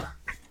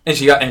 And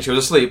she was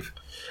asleep.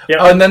 Yep.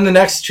 Oh, and then the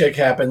next chick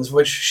happens,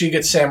 which she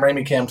gets Sam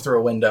Raimi cammed through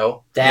a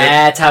window.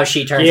 That's how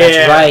she turns.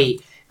 That's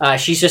right.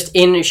 She's just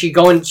she's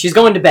going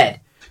to bed.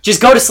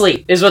 Just go to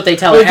sleep is what they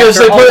tell her. Because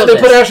they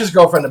put Ash's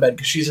girlfriend to bed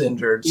because she's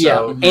injured.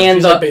 So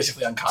and she's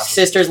basically unconscious.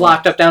 Sister's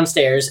locked up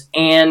downstairs,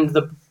 and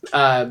the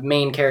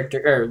main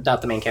character, or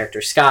not the main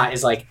character, Scott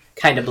is like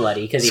kind of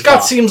bloody because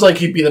Scott seems like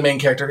he'd be the main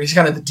character. He's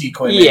kind of the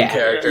decoy main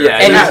character. Yeah,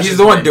 and he's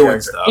the one doing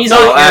stuff. He's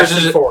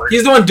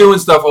the one doing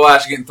stuff while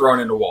Ash is getting thrown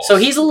into walls. So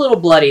he's a little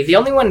bloody. The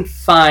only one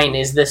fine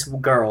is this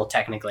girl,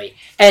 technically.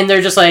 And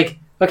they're just like,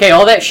 okay,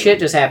 all that shit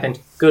just happened.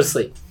 Go to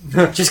sleep.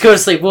 Just go to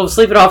sleep. We'll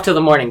sleep it off till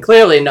the morning.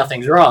 Clearly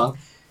nothing's wrong.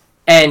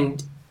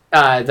 And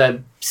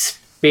the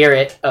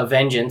spirit of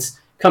vengeance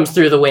comes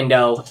through the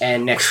window,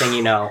 and next thing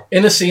you know...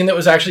 In a scene that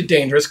was actually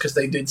dangerous, because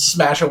they did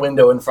smash a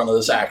window in front of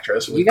this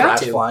actress with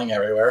glass flying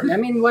everywhere. I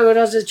mean, what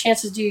other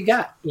chances do you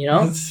got,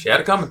 She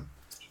had it coming.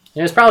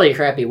 It was probably a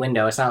crappy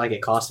window. It's not like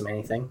it cost them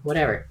anything.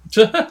 Whatever.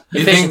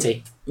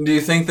 Efficiency. Do you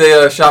think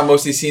they shot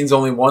most of these scenes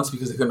only once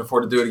because they couldn't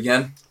afford to do it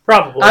again?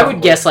 Probably. I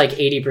would guess like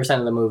 80%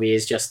 of the movie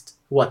is just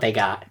what they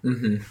got.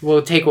 Mm-hmm.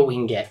 We'll take what we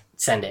can get.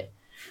 Send it.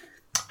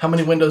 How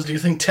many windows do you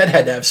think Ted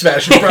had to have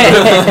smashed in front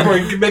of him before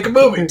he could make a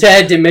movie?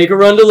 Ted did make a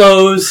run to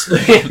Lowe's.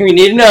 We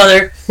need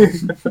another.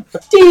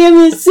 Damn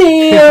it,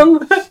 Sam.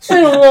 I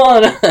don't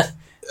wanna.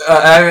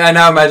 I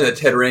now imagine that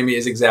Ted Raimi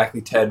is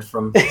exactly Ted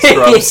from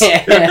Scrubs.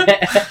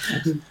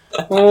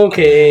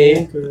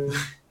 Okay.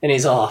 And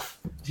he's off.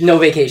 No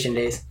vacation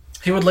days.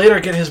 He would later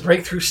get his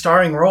breakthrough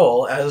starring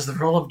role as the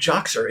role of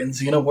Joxer in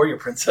Xena Warrior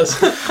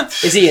Princess.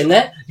 Is he in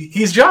that?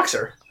 He's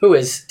Joxer. Who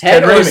is?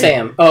 Ted or Raimi.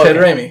 Sam? Oh, Ted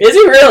Raimi. Is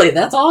he really?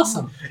 That's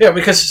awesome. Yeah,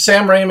 because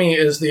Sam Raimi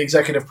is the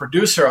executive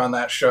producer on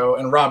that show,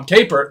 and Rob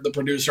Tapert, the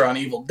producer on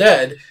Evil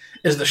Dead,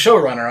 is the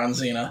showrunner on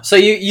Xena. So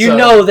you So-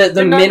 know that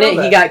the Did not minute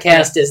know he that. got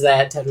cast as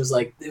that, Ted was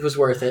like, it was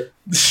worth it.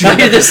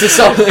 This is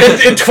so...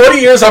 in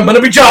 20 years, I'm going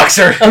to be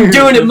Joxer. I'm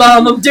doing it,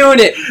 Mom. I'm doing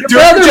it. Your Do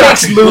it, brother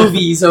Jox. makes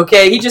movies,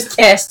 okay? He just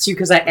casts you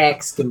because I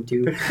asked him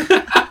to.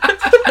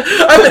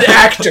 I'm an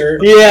actor.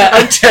 Yeah.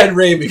 I'm Ted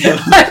Raimi.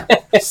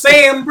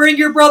 Sam, bring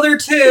your brother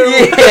too.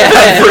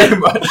 Yeah. Pretty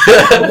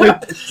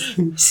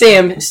much.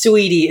 Sam,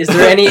 sweetie, is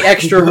there any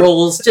extra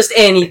roles? Just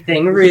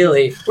anything,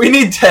 really. We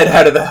need Ted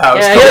out of the house.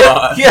 Yeah, Come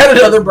on. He had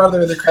another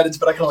brother in the credits,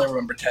 but I can only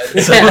remember Ted.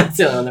 So. That's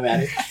the only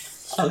matter.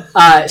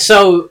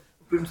 So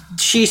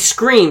she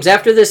screams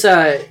after this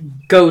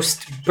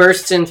ghost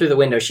bursts in through the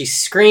window. She's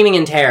screaming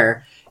in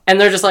terror, and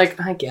they're just like,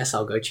 I guess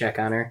I'll go check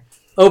on her.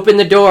 Open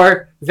the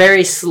door,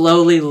 very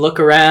slowly look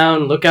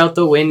around, look out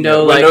the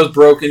window. The window's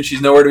broken. She's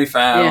nowhere to be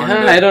found.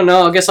 I don't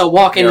know. I guess I'll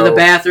walk into the No.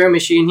 bathroom.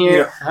 Is she in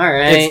here? All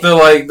right. It's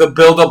the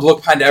build up look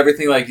behind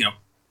everything,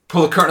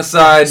 pull the curtain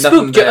aside, nothing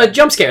Spook, there. a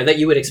jump scare that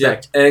you would Yeah,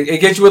 expect. and it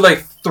gets you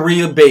with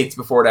 3 baits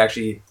before it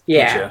actually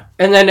hits you.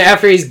 And then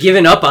after he's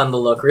given up on the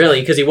look,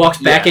 really, because he walks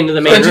back into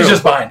the main And room. she's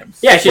just behind him.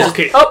 Yeah, she's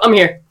Okay. just, oh, I'm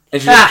here. And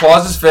she just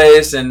claws his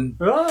face, and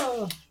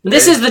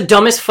This is the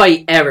dumbest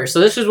fight ever. So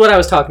this is what I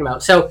was talking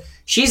about. So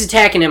she's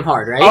attacking him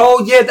hard, right?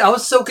 Oh yeah, I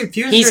was so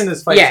confused during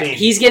this fight scene.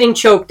 He's getting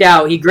choked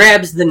out. He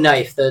grabs the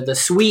knife, the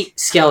sweet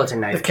skeleton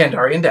The knife,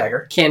 Kandarian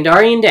dagger.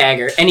 Kandarian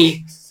dagger, and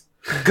he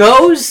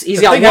goes. He's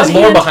The got thing one has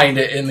more hand. behind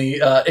it in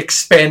the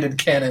expanded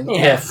canon.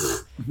 Yeah.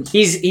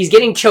 He's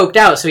getting choked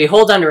out, so he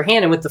holds onto her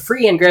hand and with the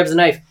free hand grabs the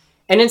knife.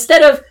 And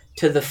instead of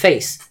to the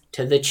face,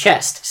 to the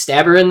chest,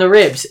 stab her in the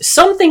ribs,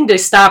 something to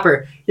stop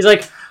her, he's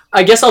like,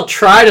 I guess I'll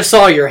try to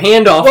saw your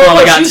hand off while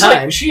I got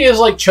time. she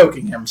is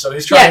choking him, so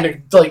he's trying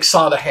to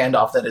saw the hand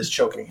off that is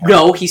choking him.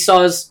 No, he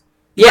saws.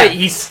 Yeah, Yeah,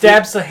 he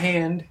stabs the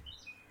hand,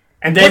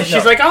 and then What?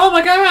 she's No. like, "Oh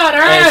my god!"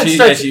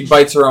 and she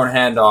bites her own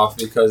hand off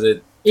because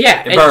it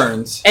yeah.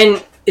 burns.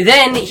 And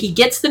then he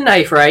gets the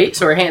knife, right?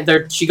 So her hand,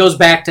 she goes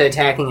back to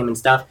attacking him and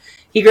stuff.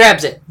 He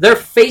grabs it. They're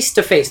face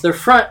to face. They're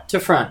front to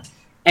front.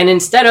 And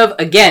instead of,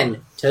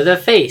 again, to the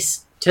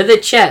face, to the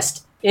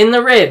chest, in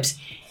the ribs,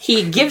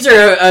 he gives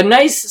her a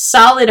nice,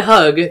 solid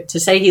hug to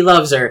say he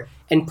loves her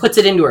and puts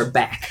it into her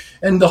back.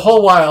 And the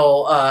whole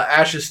while,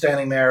 Ash is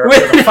standing there With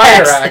with a an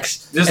fire axe.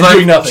 axe, Just and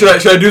doing nothing.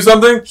 should I do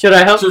something? Should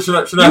I help?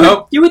 Should I you,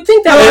 help? you would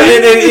think that No, would...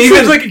 and It even-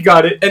 seems like he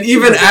got it. And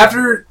even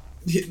after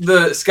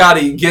the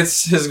Scotty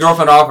gets his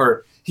girlfriend off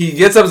her, he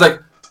gets up and is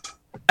like,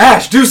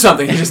 Ash, do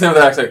something. He just never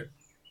acts like,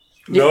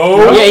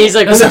 no. Yeah, he's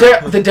like...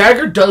 And the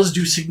dagger does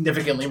do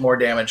significantly more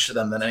damage to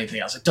them than anything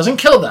else. It doesn't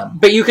kill them.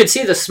 But you could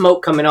see the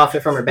smoke coming off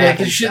it from her back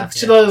Yeah, and she, stuff.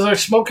 so Yeah. there's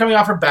smoke coming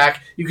off her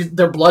back.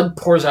 Their blood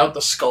pours out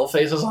the skull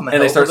faces on the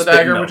And they hilt start of the dagger,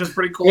 spitting which milk. is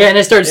pretty cool. Yeah, and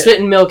it starts Yeah.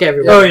 spitting milk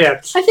everywhere. Oh yeah,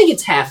 I think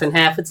it's half and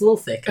half. It's a little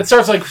thick. It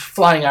starts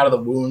flying out of the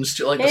wounds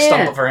to the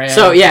stump of her hand.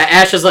 So yeah,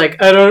 Ash is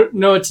like, I don't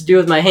know what to do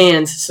with my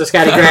hands. So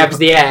Scotty grabs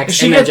the axe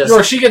she and then gets,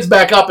 just she gets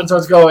back up and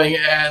starts going,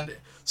 and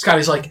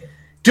Scotty's like,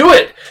 "Do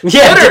it,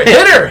 yeah,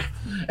 hit her!"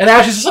 And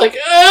Ash is just like,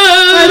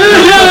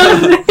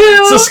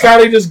 so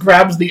Scotty just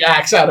grabs the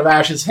axe out of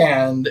Ash's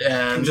hand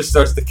and And just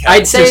starts to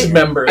I'd say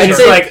dismembers I'd her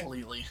say-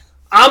 completely.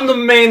 I'm the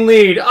main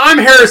lead. I'm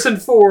Harrison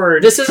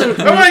Ford. this isn't.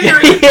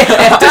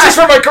 This is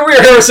for my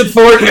career, Harrison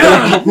Ford.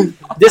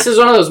 This is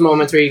one of those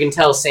moments where you can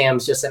tell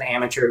Sam's just an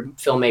amateur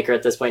filmmaker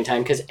at this point in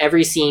time because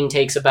every scene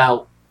takes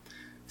about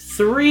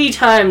 3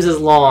 times as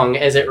long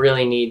as it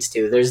really needs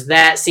to. There's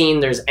that scene.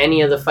 There's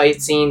any of the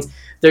fight scenes.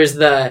 There's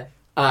the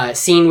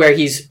scene where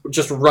he's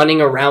just running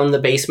around the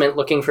basement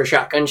looking for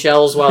shotgun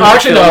shells while I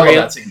actually know filming about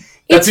it. that scene.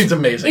 That scene's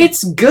amazing.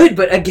 It's good,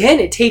 but again,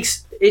 it's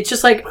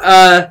just like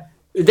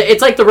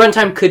it's like the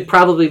runtime could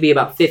probably be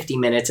about 50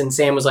 minutes, and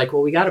Sam was like,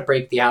 "Well, we got to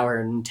break the hour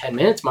and 10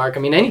 minutes mark. I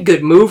mean, any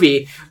good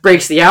movie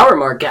breaks the hour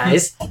mark,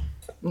 guys.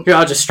 Here,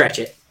 I'll just stretch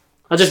it.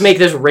 I'll just make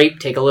this rape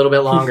take a little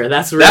bit longer.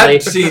 That's really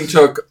That scene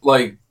took,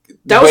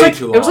 that was way like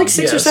too it was long. like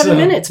 6 or Yes. 7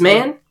 minutes,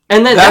 man.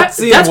 And then That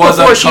scene that's was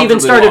before she even uncomfortably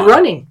started long.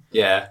 running.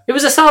 Yeah. It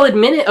was a solid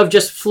minute of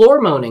just floor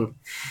moaning.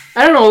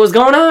 I don't know what was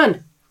going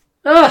on.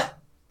 Ugh,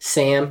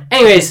 Sam.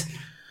 Anyways,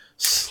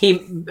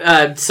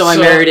 so I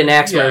married an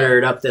axe yeah.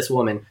 murdered up this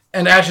woman.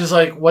 And Ash is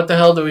like, "What the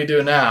hell do we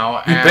do now?"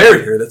 You And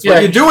buried her. That's Yeah,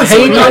 what you're doing.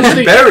 hanging on to You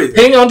the- buried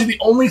her. hanging on to the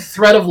only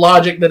thread of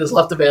logic that is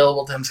left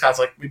available to him, Scott's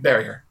like, "We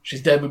bury her.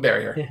 She's dead. We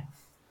bury her." Yeah.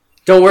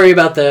 Don't worry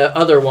about the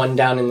other one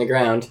down in the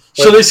ground.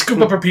 So they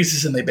scoop up her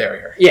pieces and they bury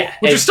her, Yeah,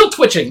 which and is still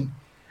twitching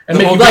and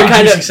The making whole like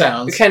kind juicy of-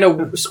 sounds. kind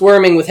of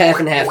squirming with half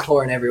and half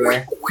torn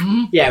everywhere.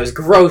 Mhm. Yeah, it was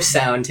gross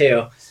sound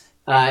too.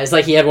 It's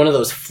like he had one of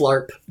those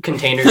Flarp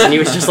containers, and he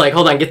was just like,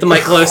 "Hold on, get the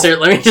mic closer.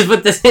 Let me just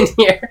put this in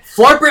here."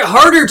 Flarp it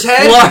harder,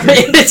 Ted.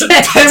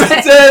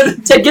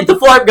 Ted, get the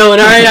Flarp going.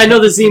 All right, I know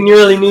the scene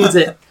really needs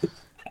it.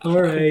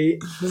 All right,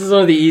 this is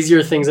one of the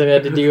easier things I've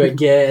had to do, I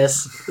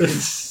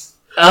guess.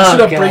 Oh,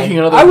 God.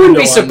 I wouldn't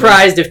be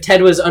surprised if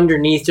Ted was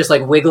underneath, just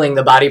like wiggling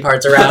the body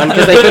parts around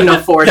because they couldn't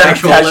afford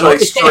actual little like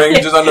strings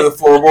just under the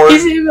floorboard.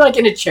 He's like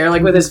in a chair,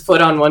 like with his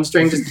foot on one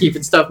string, just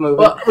keeping stuff moving.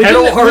 Well, we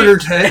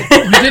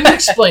didn't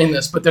explain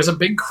this, but there's a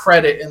big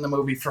credit in the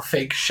movie for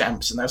fake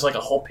shemps, and there's like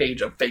a whole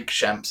page of fake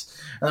shemps.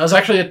 And that was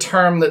actually a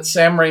term that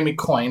Sam Raimi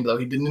coined, though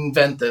he didn't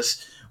invent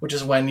this, which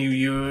is when you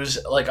use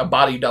like a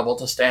body double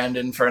to stand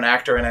in for an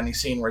actor in any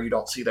scene where you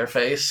don't see their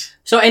face.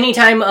 So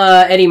anytime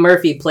Eddie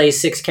Murphy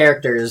plays 6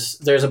 characters,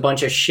 there's a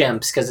bunch of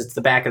shemps because it's the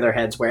back of their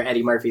heads where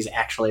Eddie Murphy's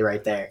actually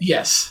right there.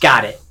 Yes.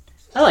 Got it.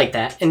 I like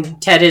that. And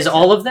Ted is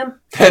all of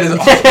them? Ted is all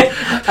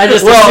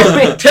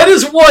Ted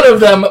is one of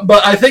them,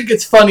 but I think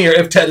it's funnier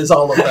if Ted is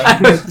all of them. I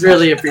would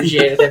really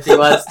appreciate it if he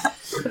was.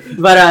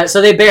 But so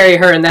they bury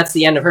her, and that's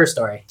the end of her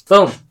story.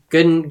 Boom.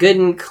 Good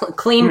and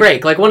clean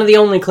break. Like one of the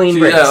only clean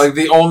breaks. Yeah, like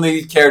the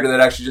only character that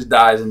actually just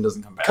dies and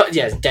doesn't come back.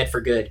 Yeah, it's dead for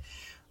good.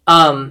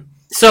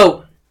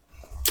 So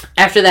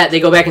after that, they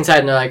go back inside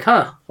and they're like,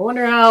 I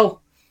wonder how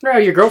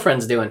your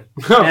girlfriend's doing.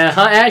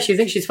 Ash, you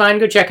think she's fine?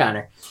 Go check on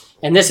her.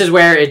 And this is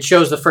where it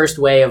shows the first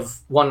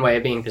one way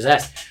of being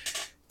possessed.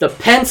 The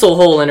pencil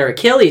hole in her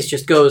Achilles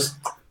just goes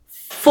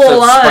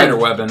full on. Spider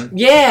webbing.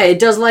 Yeah, it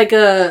does like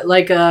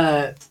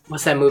a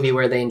what's that movie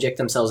where they inject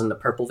themselves in the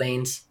purple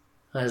veins?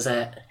 What is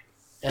that?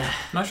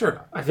 Not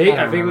sure. I think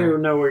we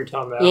know what you're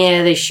talking about.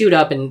 Yeah, they shoot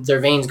up and their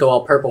veins go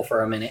all purple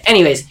for a minute.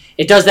 Anyways,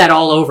 it does that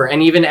all over,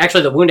 and even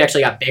actually the wound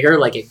actually got bigger,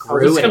 like it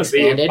grew and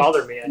expanded.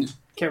 Bother me. I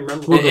can't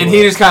remember. And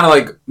he just kind of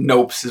like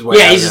nopes his way.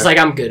 Yeah, he's just like,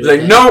 I'm good. He's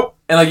like, nope.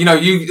 And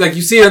like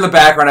you see her in the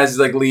background as he's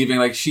like leaving,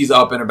 like she's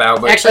up and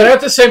about. But actually,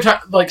 at the same time,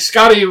 like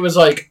Scotty was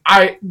like,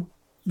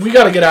 we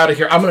got to get out of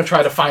here. I'm going to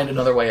try to find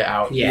another way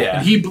out. Yeah.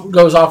 And he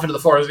goes off into the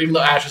forest, even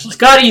though Ash is like,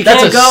 Scotty, you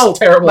can't go.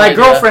 My idea.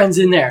 Girlfriend's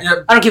in there.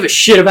 Yep. I don't give a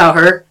shit about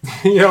her.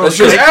 That's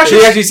true. She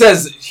actually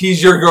says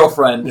he's your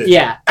girlfriend.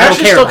 Yeah. Ash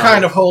is still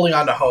kind of holding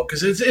on to hope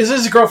because it's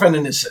his girlfriend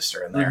and his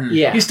sister in there. Mm-hmm.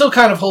 Yeah. He's still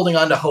kind of holding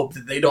on to hope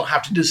that they don't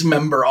have to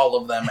dismember all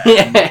of them.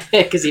 Yeah,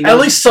 because he knows. At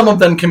least some of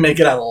them can make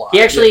it out alive. He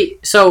actually,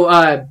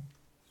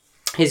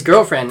 his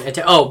girlfriend,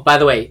 by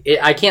the way,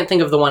 I can't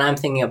think of the one I'm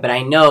thinking of, but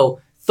I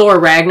know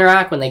Thor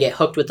Ragnarok, when they get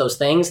hooked with those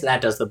things,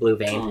 that does the blue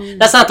vein.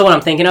 That's not the one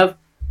I'm thinking of,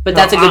 but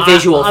that's a good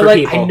visual for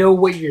people. I know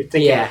what you're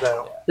thinking of,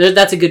 though.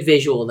 That's a good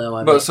visual, though.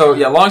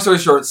 Long story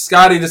short,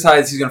 Scotty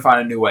decides he's going to find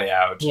a new way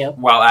out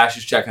while Ash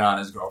is checking on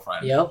his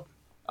girlfriend. Yep.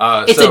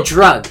 It's a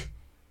drug.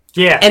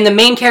 Yeah. And the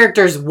main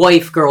character's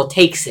wife girl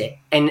takes it,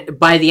 and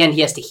by the end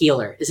he has to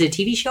heal her. Is it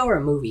a TV show or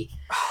a movie?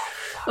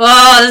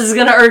 Oh, this is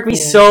going to irk me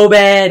so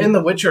bad. In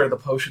The Witcher, the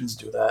potions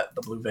do that,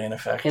 the blue vein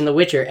effect. In The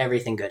Witcher,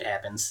 everything good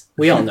happens.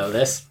 We all know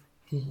this.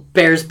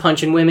 Bears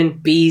punching women,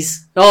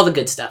 bees, all the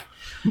good stuff.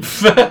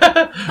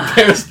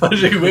 Bears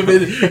punching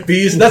women,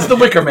 bees. That's the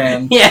Wicker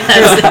Man. Yeah,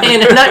 that's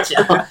in a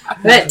nutshell.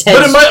 But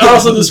it might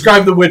also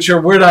describe The Witcher.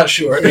 We're not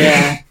sure.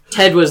 Yeah,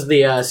 Ted was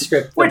the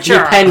script. He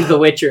penned The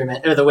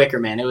Wicker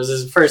Man. It was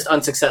his first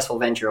unsuccessful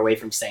venture away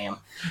from Sam.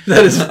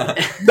 That is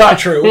not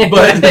true.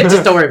 But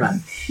just don't worry about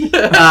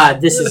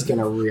it. This is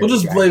gonna really. We'll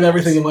just blame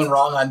everything that went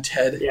wrong on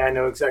Ted. Yeah, I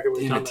know exactly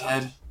what you're talking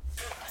about.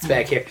 It's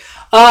back here.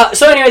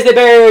 So anyways, they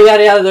bury her,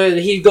 yada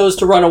yada. He goes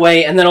to run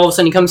away, and then all of a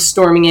sudden he comes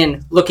storming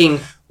in, looking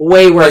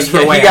way worse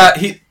for wear.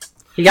 He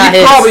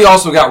probably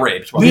also got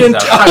raped. The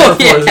entire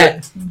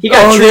forest. He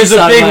got there's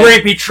a big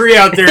rapey tree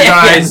out there,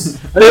 guys.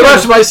 They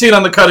watched my scene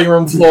on the cutting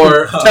room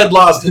floor. Ted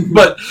lost it,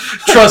 but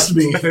trust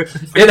me,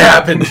 it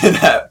happened.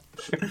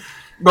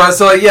 But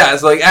so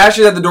it's like Ash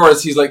is at the door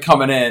as he's like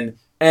coming in,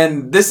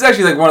 and this is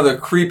actually like one of the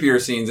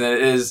creepier scenes. And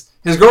it is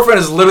his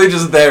girlfriend is literally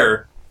just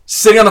there,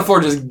 sitting on the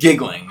floor, just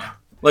giggling.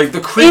 Like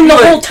the creepy,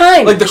 whole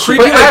time. Like the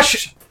creepy.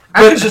 Ash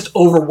is just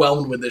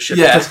overwhelmed with this shit.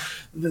 Yeah. Because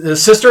the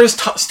sister is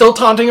still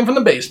taunting him from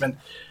the basement.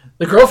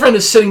 The girlfriend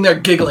is sitting there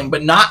giggling,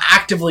 but not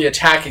actively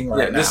attacking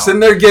now. Just sitting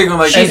there giggling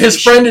like. And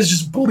his friend is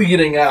just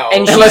bleeding out.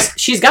 And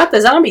she's got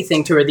the zombie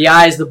thing to her. The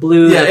eyes, the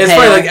blue. Yeah, it's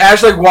funny. Like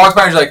Ash like walks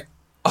by and she's like,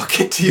 "I'll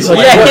get to you." Like,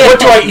 what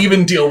do I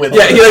even deal with?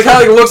 Yeah, he like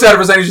kind of like looks at her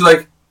for a second. She's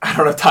like, "I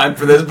don't have time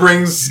for this."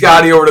 Brings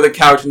Scotty over to the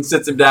couch and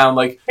sits him down.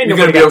 Like, you're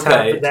gonna be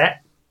okay.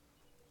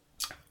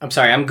 I'm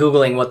sorry, I'm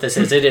Googling what this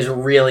is. It is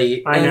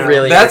really,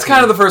 really. That's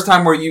kind of the first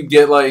time where you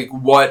get like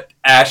what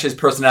Ash's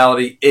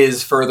personality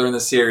is further in the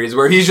series,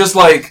 where he's just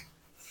like,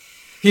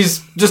 he's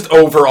just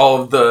over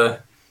all of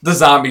the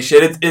zombie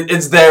shit.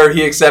 It's there.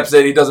 He accepts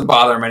it. He doesn't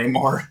bother him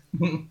anymore.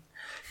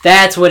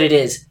 That's what it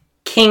is.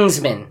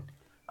 Kingsman,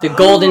 the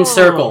Golden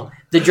Circle.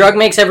 The drug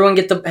makes everyone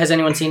get the. Has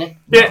anyone seen it?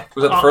 Yeah.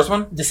 Was that the first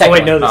one? The second. Oh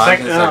wait, no, the one.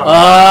 second.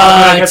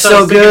 It's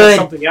so good.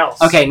 Something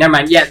else. Okay, never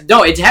mind. Yeah,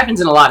 no, it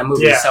happens in a lot of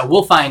movies, so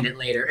we'll find it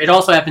later. It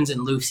also happens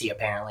in Lucy,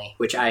 apparently,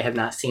 which I have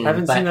not seen.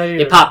 Haven't seen that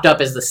either. It popped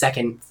up as the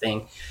second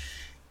thing.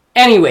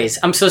 Anyways,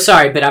 I'm so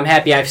sorry, but I'm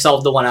happy I've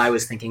solved the one I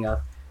was thinking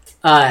of.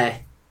 What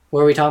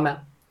were we talking about?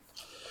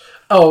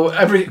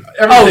 everything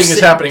is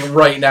happening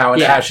right now,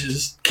 and Ash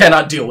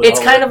cannot deal with it. It's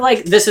kind of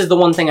like, this is the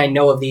one thing I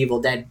know of The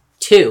Evil Dead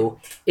 2,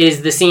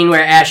 is the scene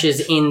where Ash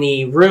is in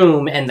the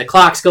room, and the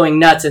clock's going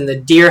nuts, and the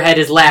deer head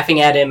is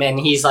laughing at him, and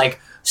he's, like,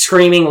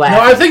 screaming, laughing.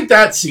 No, I think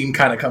that scene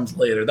kind of comes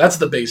later. That's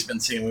the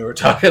basement scene we were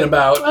talking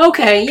about.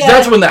 Okay, yeah.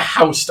 That's when the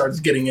house starts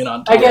getting in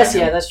on top. I guess,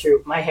 yeah, that's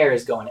true. My hair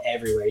is going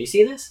everywhere. You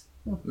see this?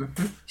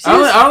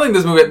 I don't think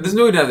this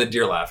movie didn't have the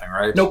deer laughing,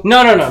 right? Nope.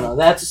 No.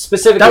 That's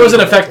specifically... That was an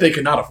effect they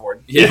could not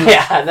afford.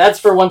 Yeah, that's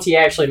for once he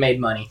actually made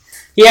money.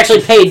 He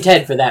actually paid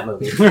Ted for that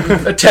movie.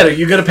 Ted, are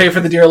you going to pay for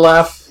the deer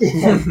laugh?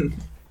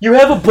 You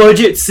have a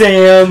budget,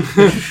 Sam.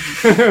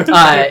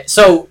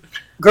 So,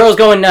 girls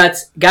going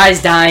nuts,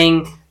 guys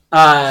dying,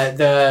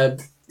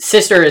 the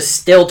sister is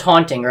still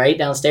taunting, right?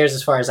 Downstairs,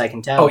 as far as I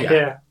can tell. Oh,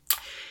 yeah.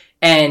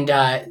 And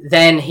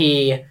then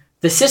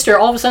the sister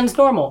all of a sudden is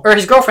normal. Or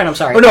his girlfriend, I'm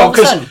sorry. Oh, no,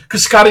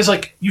 because Scotty's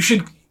like,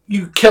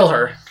 you kill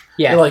her.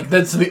 Yeah. They're like,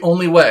 that's the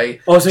only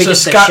way. Oh, so he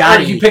gets the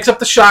shotty. He picks up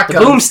the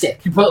shotgun. The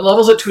boomstick. He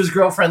levels it to his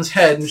girlfriend's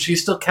head, and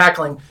she's still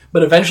cackling,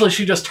 but eventually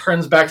she just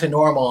turns back to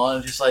normal,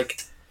 and she's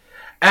like,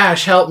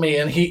 Ash, help me,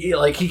 and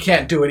he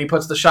can't do it. He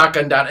puts the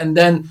shotgun down, and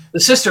then the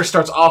sister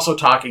starts also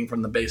talking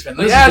from the basement.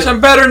 Ash, I'm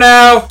better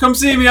now. Come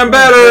see me. I'm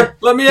better.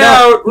 Let me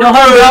out. No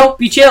harm, bro.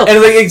 Be chill.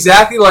 And like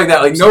exactly like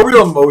that. Like no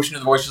real emotion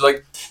in the voice. She's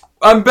like,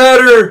 I'm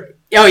better.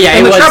 Oh yeah,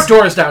 and the trap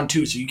door is down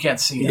too, so you can't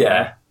see it.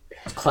 Yeah.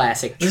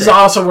 Classic. This is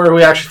also where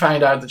we actually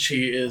find out that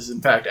she is,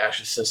 in fact,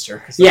 Ash's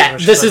sister. Yeah,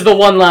 this is the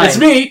one line. It's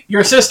me,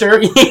 your sister,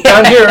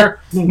 down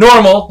here,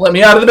 normal, let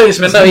me out of the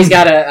basement. So he's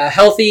got a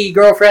healthy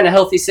girlfriend, a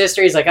healthy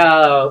sister. He's like,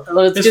 oh,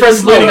 let's his do friend's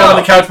this bleeding on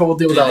the couch, but we'll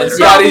deal with that later.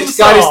 Scotty's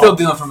still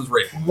dealing from his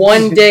rape.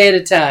 One day at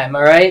a time,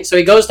 all right? So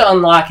he goes to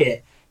unlock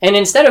it. And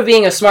instead of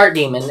being a smart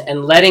demon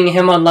and letting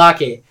him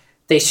unlock it,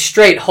 they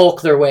straight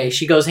Hulk their way.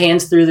 She goes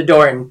hands through the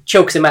door and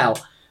chokes him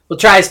out. Well,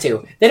 tries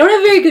to. They don't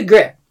have very good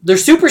grip. They're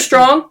super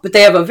strong, but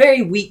they have a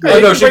very weak grip. Oh,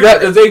 no, she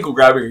grabbed his ankle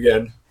grabbing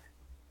again.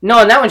 No,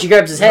 and that one she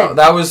grabs his head. No,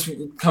 that was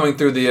coming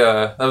through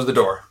that was the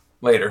door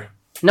later.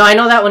 No, I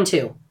know that one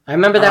too. I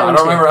remember that one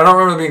too. I don't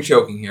remember being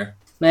choking here.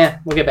 Nah,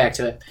 we'll get back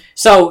to it.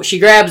 So she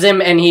grabs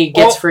him and he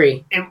gets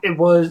free. It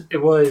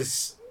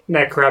was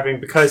neck grabbing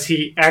because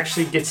he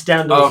actually gets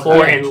down to the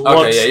floor and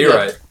looks. Okay, yeah, you're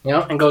right. You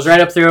know, and goes right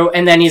up through,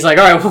 and then he's like,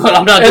 all right, well,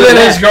 I'm not doing that. And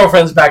then his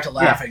girlfriend's back to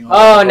laughing. Yeah.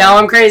 Oh, now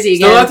I'm crazy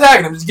again. Still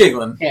attacking him, just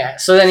giggling. Yeah,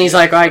 so then he's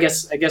like, oh, I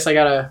guess I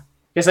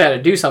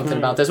gotta do something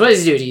about this. What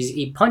does he do?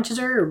 He punches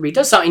her, or he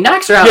does something. He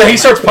knocks her out. Yeah, he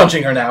starts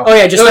punching her now. Oh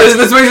yeah,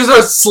 this way he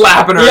starts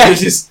slapping her. Yeah.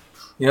 Just,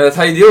 that's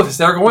how you deal with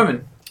hysterical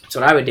women. That's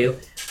what I would do.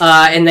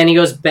 And then he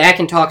goes back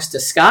and talks to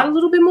Scott a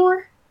little bit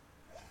more.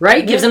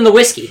 Right? Gives him the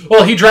whiskey.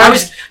 Well, he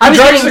drives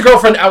the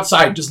girlfriend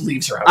outside, just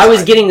leaves her outside. I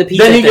was getting the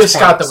pizza. Then he gives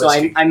Scott the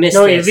whiskey. So I missed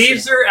No, this. he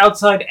leaves her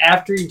outside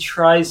after he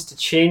tries to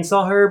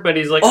chainsaw her, but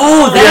he's like,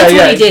 oh, that's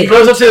what he did. He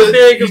goes up to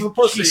big of a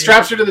pussy. He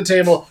straps her to the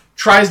table,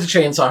 tries to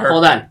chainsaw her.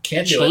 Hold on.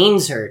 Can't do it.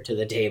 Chains her to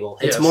the table.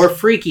 It's Yes. more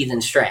freaky than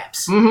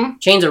straps. Mm-hmm.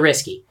 Chains are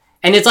risky.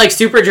 And it's like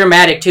super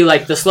dramatic too,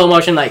 like the slow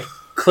motion, like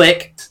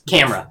click,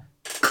 camera.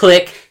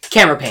 Click,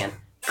 camera pan.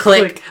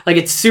 Click. Like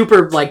it's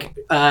super like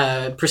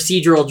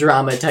procedural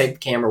drama type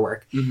camera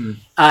work. Mm-hmm.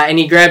 And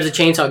he grabs a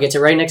chainsaw, gets it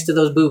right next to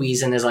those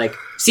boobies, and is like,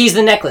 sees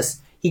the necklace.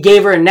 He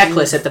gave her a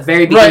necklace at the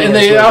very beginning. Right, and of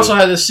this they movie. also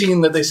had this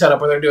scene that they set up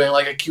where they're doing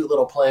like a cute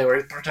little play where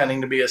he's pretending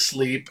to be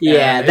asleep.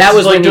 Yeah, that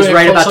was when he's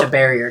right about to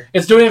bury her.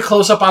 It's doing a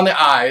close up on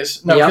the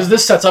eyes. No, Yep. because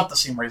this sets up the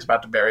scene where he's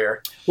about to bury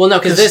her. Well, no,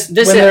 because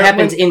this when they're-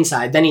 happens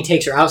inside. Then he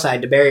takes her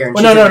outside to bury her. And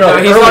Well, she's no, in no,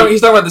 the no. dark.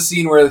 He's talking about the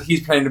scene where he's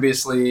pretending to be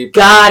asleep.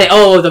 Got it.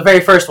 Oh, the very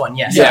first one.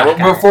 Yes. Yeah,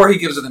 got before he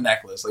gives her the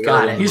necklace. Like,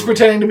 Got it. He's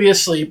pretending to be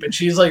asleep, and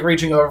she's like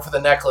reaching over for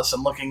the necklace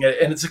and looking at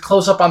it, and it's a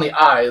close up on the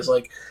eyes.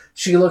 Like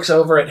she looks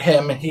over at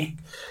him, and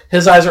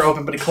his eyes are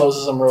open, but he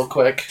closes them real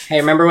quick. Hey,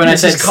 remember when I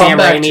This said is called Sam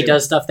back Raimi to-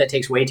 does stuff that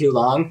takes way too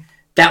long?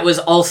 That was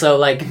also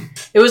like,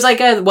 it was like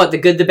the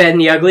good, the bad, and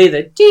the ugly.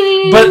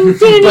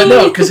 But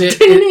no, because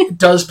it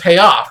does pay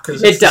off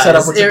because it's It does. set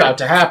up what's It- about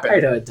to happen. I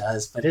know it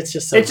does, but it's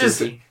just so it just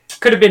goofy.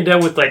 could have been done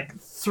with like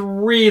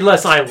 3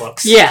 less eye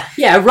looks. Yeah,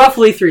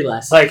 roughly 3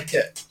 less. Like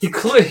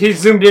Yeah. he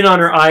zoomed in on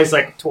her eyes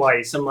like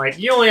twice. I'm like,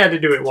 you only had to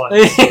do it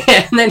once.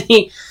 And then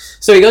he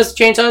goes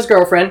to chainsaw his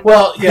girlfriend.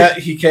 Well, yeah,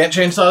 he can't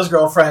chainsaw his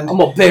girlfriend. I'm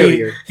gonna bury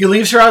her. He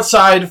leaves her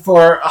outside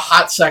for a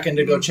hot second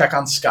to go check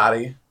on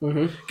Scotty.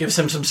 Mm-hmm. Gives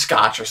him some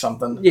scotch or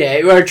something.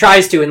 Yeah, or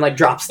tries to and like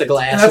drops the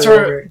glass. And that's or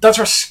where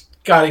whatever.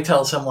 Scotty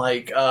tells him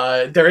like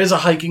there is a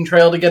hiking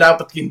trail to get out,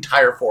 but the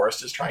entire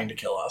forest is trying to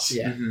kill us.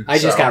 Yeah, Mhm. I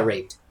just So- got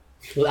raped.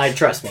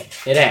 Trust me,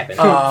 it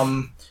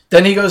happened.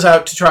 Then he goes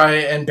out to try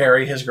and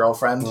bury his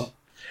girlfriend. Oh.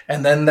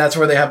 And then that's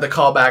where they have the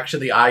callback to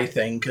the eye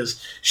thing, because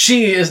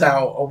she is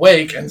now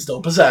awake and still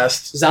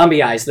possessed.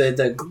 Zombie eyes,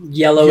 the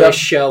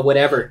yellowish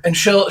whatever. And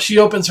she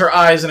opens her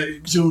eyes and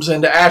it zooms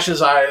into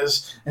Ash's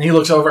eyes, and he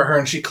looks over at her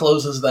and she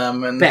closes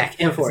them. And Back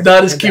and forth.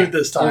 That is and cute back,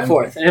 this time. And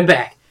forth and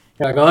back.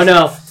 You're like, oh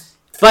no.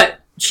 But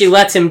she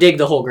lets him dig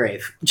the whole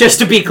grave. Just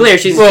to be clear,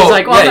 she's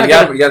like, well,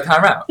 yeah, you got to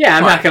time out. yeah,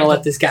 I'm Fine. not going to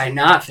let this guy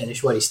not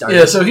finish what he started.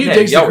 Yeah, so he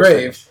digs the always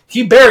grave.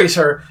 He buries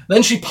her.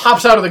 Then she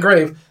pops out of the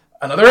grave.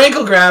 Another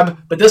ankle grab,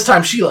 but this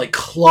time she like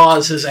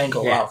claws his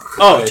ankle Yeah. out.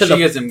 Oh, she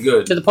gets him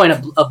good. to the point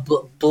of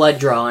blood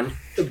drawn.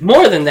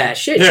 More than that,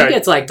 shit. Yeah. She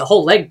gets like the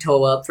whole leg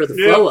toe up for the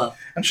flow up.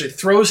 And she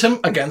throws him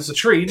against the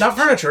tree, not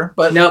furniture,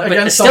 but No, but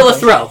against still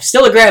something. a throw,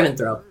 still a grab and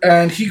throw.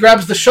 And he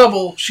grabs the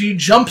shovel. She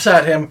jumps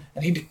at him,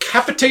 and he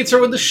decapitates her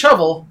with the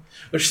shovel,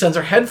 which sends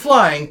her head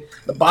flying.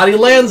 The body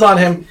lands on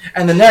him,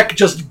 and the neck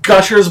just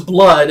gushers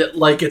blood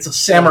like it's a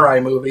samurai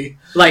movie.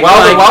 Like,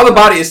 While the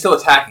body is still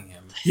attacking him.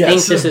 I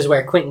think this is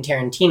where Quentin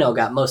Tarantino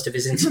got most of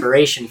his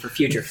inspiration for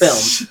future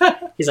films.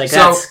 He's like,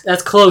 So,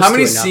 that's close. How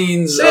many to enough.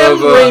 scenes Sam of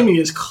Raimi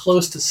is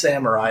close to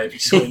samurai if you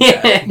swing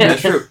that.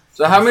 That's true.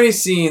 So how many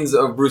scenes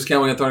of Bruce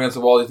Campbell getting thrown against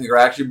the wall do you think are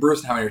actually Bruce,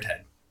 and how many are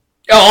Ted?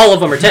 Oh, all of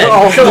them are Ted.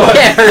 Oh, come on.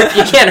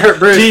 You can't hurt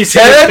Bruce. Jeez,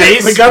 Ted,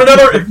 face. we got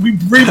another. We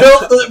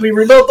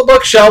rebuilt the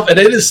bookshelf, and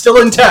it is still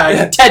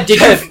intact. Ted, did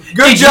you?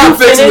 Good did job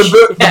you fixing finish?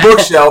 the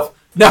bookshelf.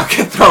 Now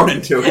get thrown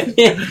into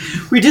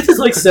it. We did this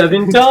like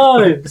 7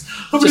 times.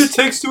 How many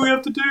takes do we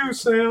have to do,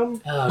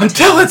 Sam?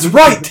 Until it's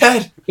right,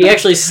 Ted. He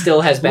actually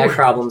still has back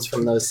problems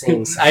from those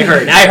scenes. I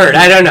heard.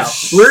 I don't know.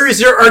 Where is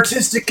your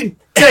artistic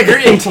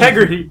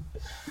integrity?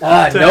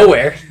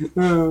 Nowhere.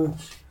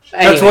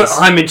 That's what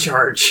I'm in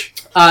charge.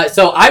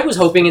 So I was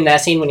hoping in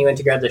that scene when he went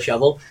to grab the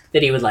shovel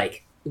that he would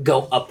like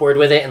go upward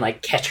with it and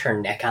like catch her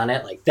neck on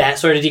it, like that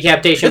sort of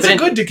decapitation. It's a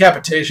good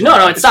decapitation.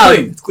 No, it's solid.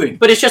 Clean. It's clean.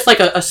 But it's just like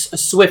a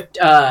swift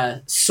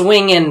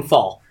swing and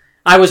fall.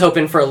 I was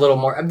hoping for a little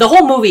more. The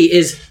whole movie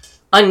is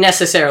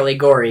unnecessarily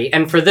gory,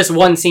 and for this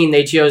one scene,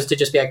 they chose to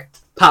just be like,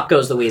 "Pop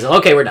goes the weasel."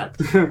 Okay, we're done.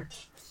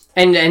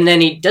 and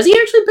then he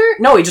actually bear?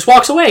 No, he just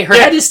walks away. Her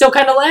head is still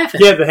kind of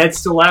laughing. Yeah, the head's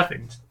still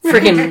laughing.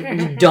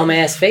 Freaking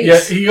dumbass face. Yeah,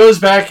 he goes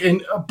back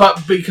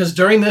but because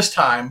during this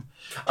time,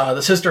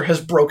 the sister has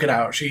broken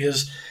out. She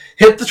has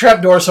hit the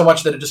trap door so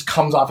much that it just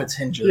comes off its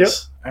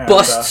hinges. And,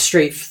 Busts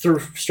straight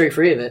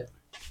free of it.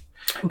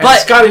 but But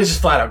Scotty's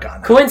just flat out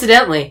gone.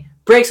 coincidentally,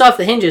 breaks off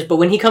the hinges, but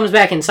when he comes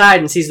back inside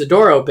and sees the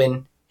door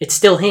open, it's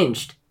still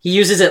hinged. He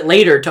uses it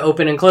later to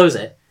open and close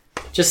it.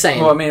 Just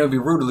saying. Well, I mean, it would be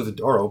rude to leave the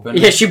door open.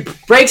 Yeah, she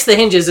breaks the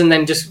hinges and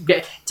then just...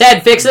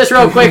 Ted, fix this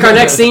real quick. Our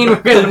next scene,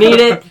 we're going to need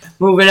it.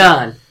 Moving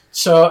on.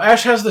 So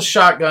Ash has the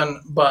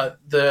shotgun, but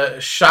the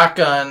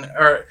shotgun,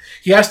 or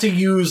he has to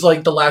use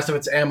like the last of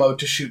its ammo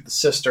to shoot the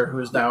sister, who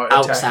is now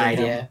attacking Outside,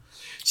 him. yeah.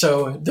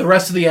 So the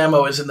rest of the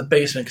ammo is in the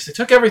basement because they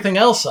took everything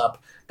else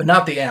up, but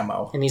not the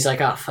ammo. And he's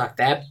like, oh, fuck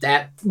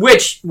that.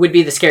 Which would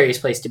be the scariest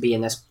place to be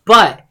in this.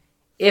 But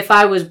if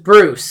I was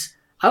Bruce,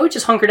 I would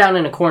just hunker down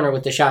in a corner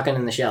with the shotgun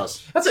and the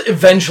shells. That's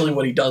eventually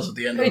what he does at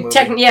the end of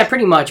the movie. Yeah,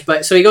 pretty much.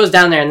 But so he goes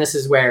down there, and this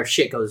is where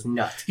shit goes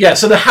nuts. Yeah,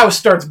 so the house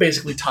starts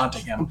basically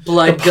taunting him.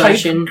 Blood The pipe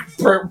gushing.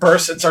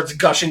 bursts and starts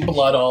gushing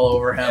blood all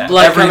over him.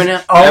 Blood coming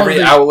out.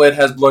 Every outlet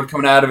has blood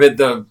coming out of it.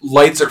 The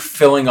lights are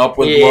filling up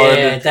with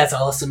Yeah, blood. that's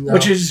awesome, though.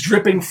 Which is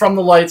dripping from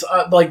the lights.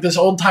 Like this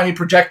old-timey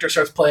projector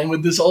starts playing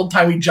with this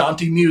old-timey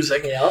jaunty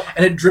music. Yep.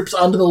 And it drips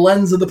onto the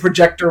lens of the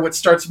projector, which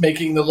starts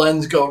making the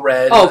lens go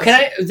red. Oh,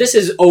 this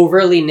is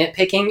overly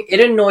nitpicking. It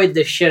annoyed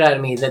the shit out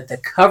of me that the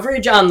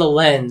coverage on the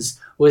lens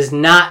was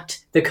not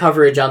the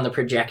coverage on the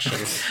projection.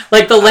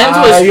 Like, the lens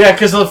was... Yeah,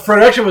 because the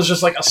projection was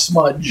just like a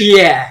smudge.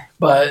 Yeah.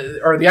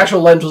 Or the actual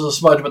lens was a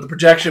smudge, but the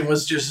projection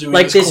was just doing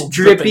Like this cool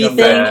drippy dripping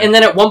thing, of that. and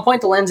then at one point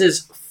the lens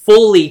is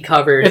fully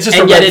covered, It's just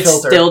and a yet red it's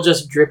filter. still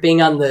just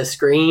dripping on the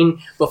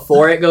screen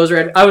before it goes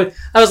red. I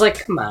was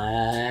like, come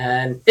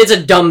on. It's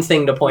a dumb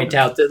thing to point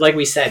out. That, like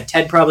we said,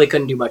 Ted probably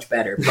couldn't do much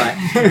better, but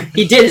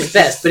he did his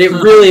best. But it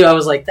really, I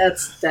was like,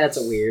 that's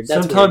a weird.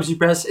 That's Sometimes your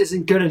best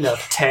isn't good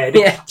enough, Ted.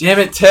 weird. Yeah. Damn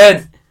it,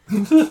 Ted.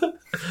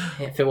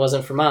 If it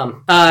wasn't for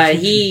Mom.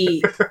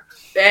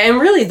 And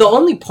really, the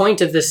only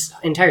point of this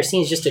entire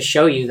scene is just to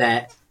show you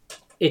that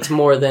it's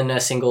more than a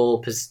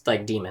single,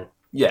 like, demon.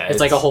 Yeah, It's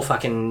like a whole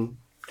fucking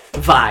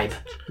vibe.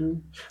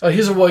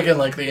 He's awakened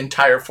like the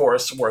entire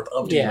forest's worth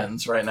of Yeah.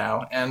 demons right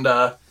now. And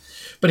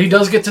but he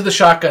does get to the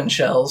shotgun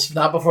shells,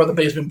 not before the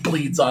basement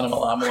bleeds on him a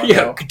lot more.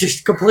 Yeah,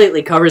 just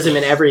completely covers him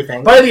in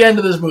everything. By the end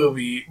of this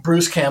movie,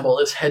 Bruce Campbell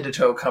is head to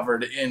toe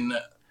covered in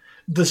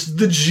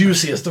the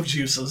juiciest of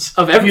juices.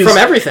 From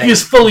everything. He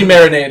is fully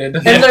marinated.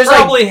 And And there's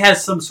probably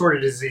has some sort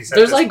of disease. At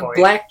There's this like point.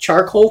 black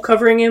charcoal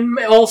covering him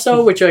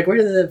also, which you're like,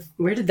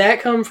 where did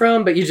that come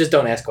from? But you just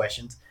don't ask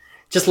questions.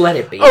 Just let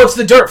it be. Oh, it's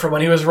the dirt from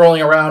when he was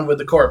rolling around with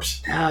the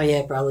corpse. Oh,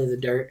 yeah, probably the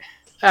dirt.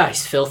 Ah,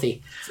 he's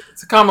filthy.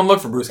 It's a common look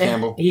for Bruce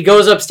Campbell. He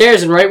goes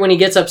upstairs, and right when he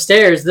gets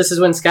upstairs, this is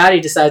when Scotty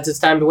decides it's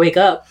time to wake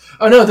up.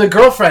 Oh no, the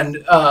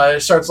girlfriend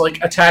starts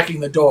like attacking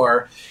the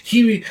door.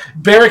 He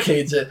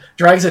barricades it,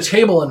 drags a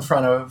table in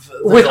front of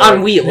the With door.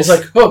 on wheels. He's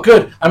like, "Oh,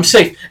 good, I'm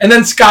safe." And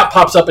then Scott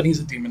pops up, and he's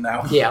a demon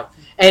now. Yeah.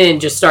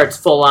 And just starts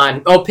full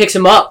on, picks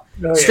him up.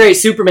 Oh, yeah. Straight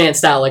Superman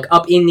style, like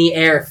up in the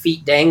air,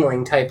 feet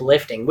dangling type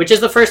lifting, which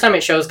is the first time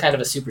it shows kind of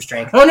a super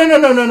strength. Oh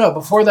no!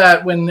 Before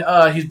that, when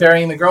he's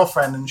burying the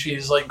girlfriend and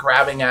she's like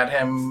grabbing at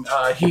him,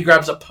 he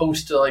grabs a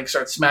post to like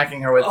start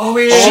smacking her with. Oh,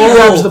 yeah. She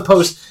grabs the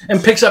post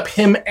and picks up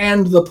him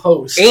and the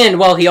post. And,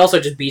 well, he also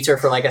just beats her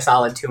for like a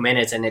solid 2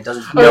 minutes, and it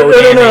does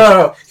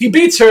no. He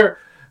beats her,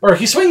 or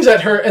he swings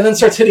at her and then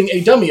starts hitting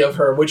a dummy of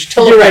her, which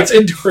teleports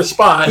into her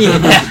spot.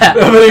 Yeah.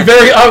 A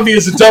very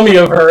obvious dummy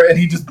of her, and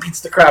he just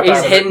beats the crap out He's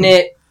of it. hitting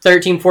it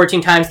 13,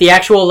 14 times. The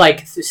actual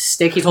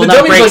stick he's The holding up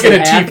dummy's breaks like in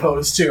in a half.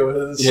 T-pose, too.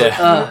 It's Yeah.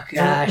 Oh,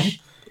 gosh.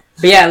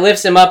 But yeah, it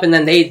lifts him up, and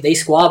then they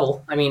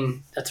squabble. I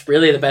mean, that's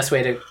really the best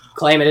way to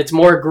claim it. It's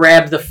more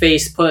grab the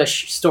face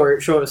push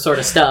sort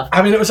of stuff.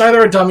 I mean, it was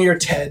either a dummy or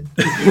Ted.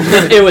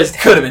 It was.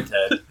 Could have been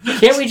Ted.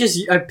 Can't we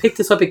just? I picked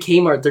this up at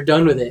Kmart. They're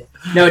done with it.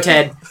 No,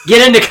 Ted,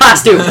 get into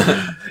costume.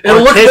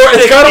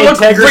 It's gotta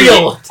look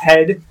real.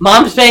 Ted.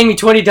 Mom's paying me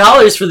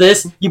 $20 for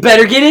this. You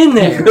better get in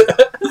there.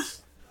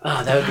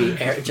 Oh, that would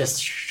be just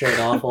straight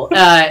awful.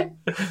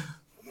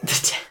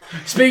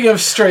 Speaking of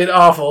straight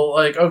awful,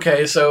 like,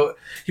 okay, so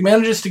he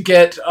manages to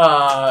get,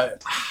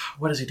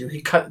 what does he do?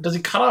 Does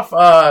he cut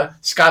off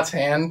Scott's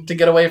hand to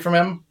get away from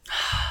him?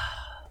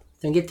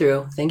 Think it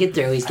through.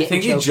 He's I getting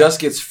think he choked. just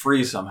gets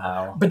free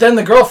somehow. But then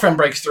the girlfriend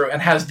breaks through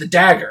and has the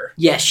dagger.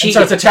 Yeah, And she.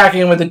 starts attacking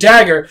him with the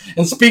dagger.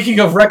 And speaking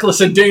of reckless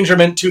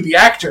endangerment to the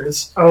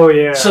actors, Oh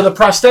yeah. so the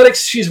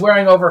prosthetics she's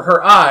wearing over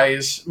her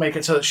eyes make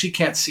it so that she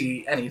can't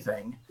see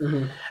anything.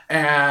 Mhm.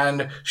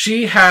 And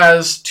she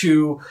has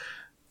to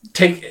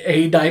take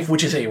a knife,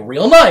 which is a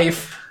real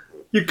knife,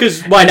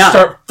 Because why not?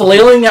 start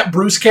flailing at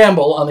Bruce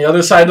Campbell on the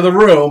other side of the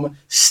room,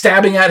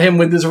 stabbing at him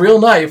with his real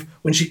knife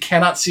when she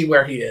cannot see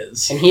where he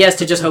is. And he has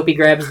to just hope he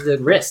grabs the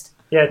wrist.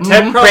 yeah,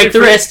 Ted Mhm. probably Break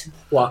the wrist.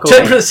 Walk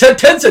away.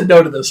 Ted said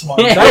no to this one.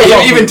 Yeah. That was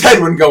all Even Bruce.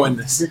 Ted wouldn't go in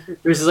this.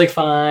 Bruce is like,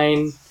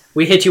 fine.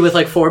 We hit you with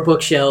like 4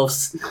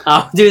 bookshelves.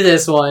 I'll do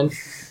this one.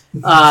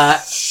 And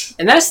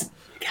that's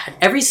God.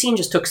 Every scene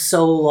just took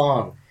so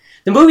long.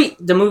 The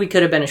movie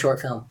could have been a short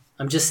film.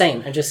 I'm just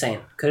saying.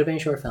 Could have been a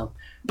short film.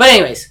 But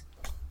anyways,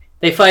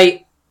 they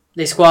fight.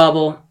 They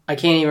squabble. I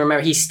can't even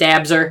remember. He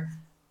stabs her.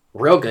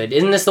 Real good.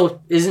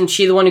 Isn't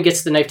she the one who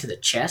gets the knife to the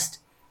chest?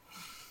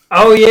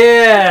 Oh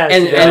yeah.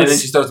 And- And then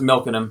she starts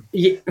milking him.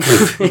 Yeah.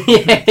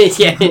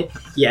 Yeah.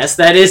 Yes,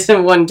 that is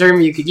one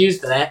term you could use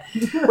for that.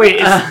 Wait,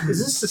 is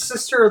this the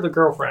sister or the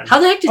girlfriend? How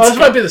the heck did Oh, this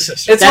might be the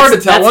sister. It's hard to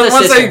tell. that's the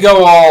Once they sister.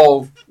 go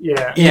all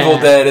Yeah. Evil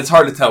Yeah. Dead, it's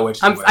hard to tell which.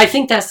 is which. I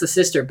think that's the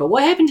sister. But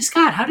what happened to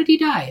Scott? How did he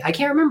die? I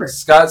can't remember.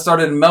 Scott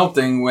started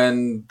melting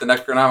when the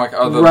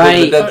Necronomicon, the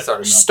Right. Dead started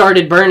melting.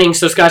 Started burning,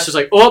 so Scott's just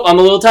like, oh, I'm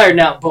a little tired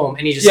now. Boom,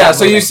 and he just Yeah, stopped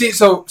so you moving. see,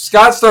 so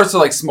Scott starts to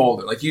like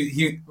smolder. Like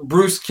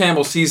Bruce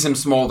Campbell sees him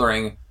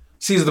smoldering,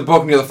 sees the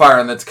book near the fire,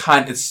 and it's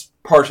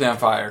partially on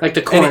fire. Like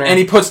the corner. and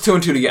he puts 2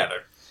 and 2 together.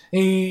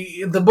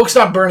 The book's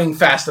not burning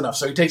fast enough,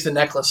 so he takes the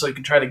necklace so he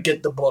can try to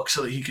get the book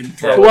so that he can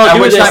throw Well, At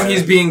do which this- time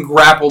he's being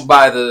grappled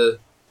by the.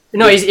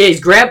 No, he's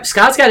grabbed.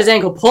 Scott's got his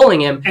ankle, pulling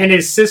him. And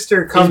his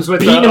sister comes with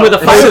beating him with a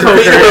fire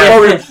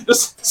poker.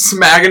 Just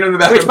smacking him in the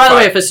back. Which, of by the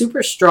way, fire. if a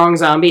super strong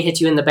zombie hits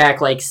you in the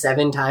back like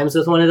 7 times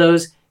with one of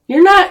those,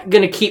 you're not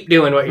gonna keep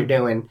doing what you're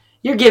doing.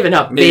 You're giving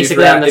up Maybe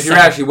basically on the if you're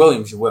second. Ashley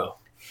Williams, you will.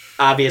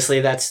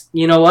 Obviously, that's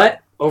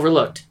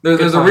overlooked. There's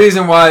Good a point.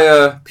 reason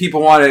why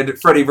people wanted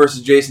Freddy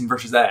versus Jason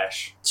versus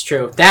Ash. It's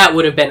true. That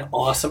would have been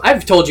awesome.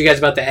 I've told you guys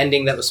about the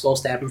ending that was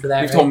supposed to happen for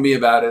that. You've right? told me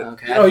about it.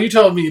 Okay. Oh, you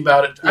told me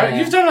about it. Yeah.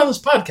 You've done it on this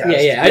podcast. Yeah.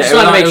 I Yeah, just it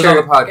was want to on- make it was on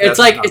sure. the podcast. It's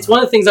like it's one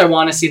of the things I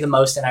want to see the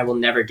most, and I will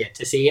never get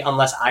to see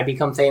unless I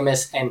become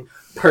famous and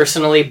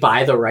personally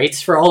buy the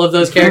rights for all of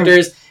those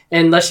characters.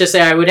 And let's just say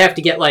I would have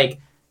to get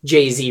like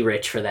Jay-Z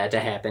rich for that to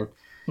happen.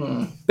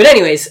 But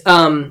anyways,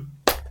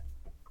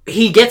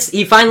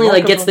 he finally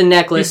like gets the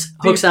necklace,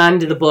 hooks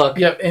onto the book.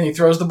 Yep, and he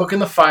throws the book in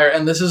the fire,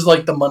 and this is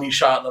like the money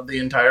shot of the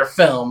entire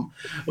film,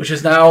 which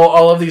is now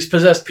all of these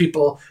possessed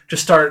people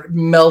just start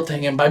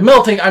melting. And by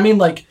melting, I mean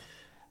like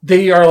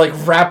they are like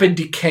rapid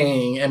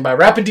decaying. And by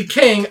rapid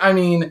decaying, I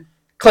mean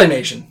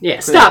claymation. Yeah,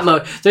 stop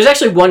mode. There's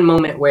actually one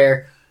moment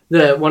where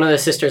one of the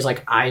sisters'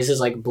 like eyes is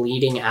like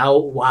bleeding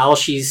out while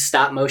she's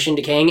stop motion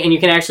decaying, and you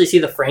can actually see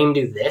the frame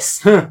do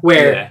this,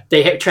 where Yeah.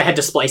 they had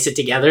to splice it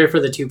together for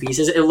the 2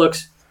 pieces. It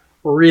looks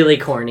really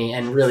corny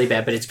and really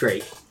bad, but it's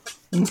great.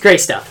 It's great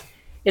stuff.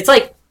 It's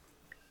like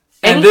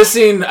And this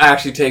scene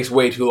actually takes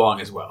way too long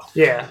as well.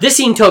 Yeah. this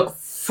scene took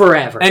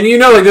forever. And you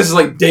know, like this is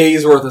like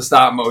days worth of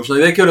stop motion.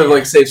 Like they could have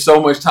like saved so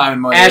much time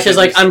and money. Ash is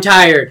like, I'm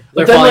tired.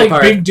 They're But then falling like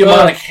apart. big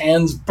demonic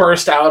hands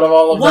burst out of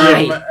all of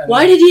them. Why? and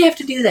Why did he have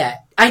to do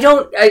that?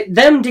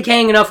 Them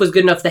decaying enough was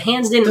good enough. The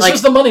hands didn't this like.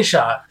 was the money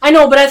shot? I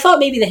know, but I thought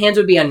maybe the hands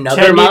would be another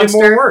Ted needed monster.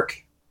 more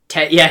work.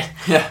 Yeah.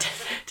 Yeah.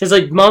 Ted's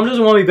like, Mom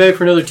doesn't want me back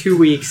for another 2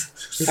 weeks.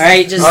 All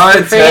right, just All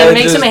right, friggin' Ted,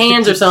 make just- some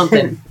hands or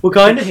something. What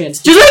kind of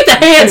hands? Just make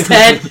the hands,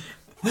 Ted.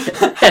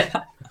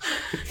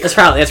 That's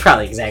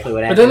probably exactly what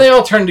But happened. then they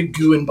all turned to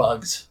goo and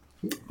bugs.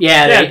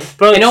 yeah,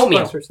 bugs- and oatmeal.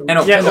 bugs or something. And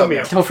oatmeal. Yeah,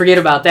 oatmeal. Don't forget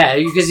about that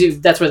because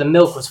that's where the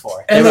milk was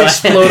for. And they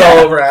explode all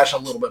over Ash a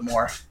little bit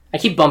more. I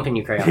keep bumping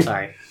you, Craig. I'm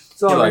sorry.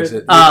 It's all He likes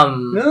good. it.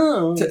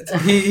 No.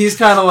 He's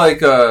kind of like.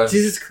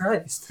 Jesus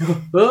Christ.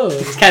 Whoa,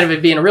 he's kind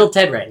of being a real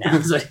Ted right now.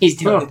 That's what he's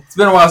doing. It's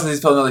been a while since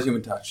he's felt another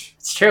human touch.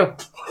 It's true.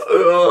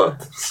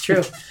 It's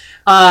true.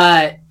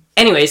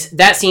 Anyways,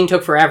 that scene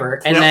took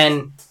forever, and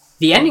then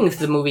the ending of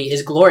the movie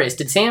is glorious.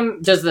 Did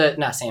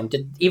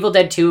Evil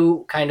Dead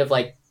 2 kind of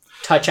like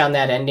touch on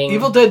that ending?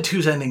 Evil Dead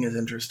 2's ending is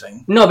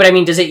interesting. No, but I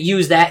mean, does it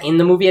use that in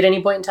the movie at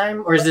any point in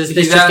time, or does this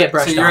just get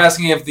brushed off? So you're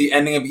asking if the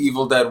ending of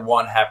Evil Dead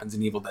 1 happens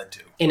in Evil Dead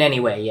 2? In any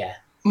way, yeah.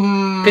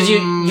 Because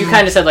you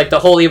kind of said like the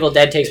whole Evil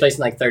Dead takes place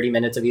in like 30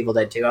 minutes of Evil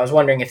Dead 2. I was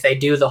wondering if they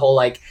do the whole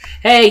like,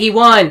 hey, he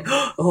won.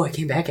 Oh, I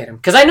came back at him.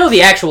 Because I know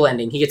the actual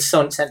ending. He gets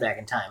sent back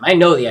in time. I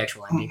know the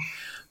actual ending.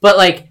 But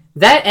like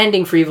that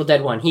ending for Evil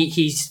Dead 1,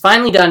 he's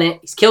finally done it.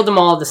 He's killed them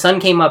all. The sun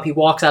came up. He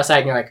walks outside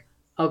and you're like,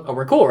 oh,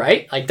 we're cool,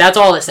 right? Like that's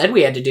all it said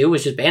we had to do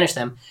was just banish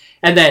them.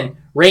 And then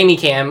Raimi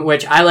Cam,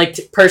 which I like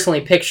to personally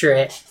picture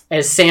it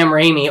as Sam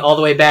Raimi all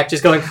the way back,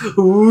 just going,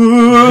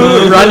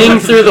 ooh, running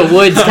through the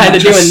woods, kind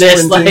of doing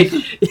this, like,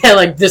 yeah,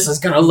 like this is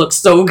gonna look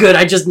so good.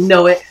 I just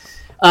know it.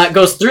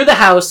 Goes through the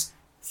house,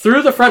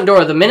 through the front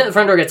door. The minute the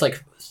front door gets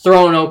like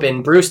thrown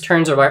open, Bruce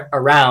turns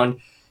around,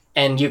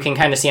 and you can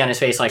kind of see on his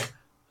face like,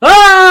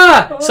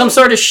 ah, some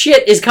sort of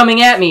shit is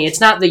coming at me.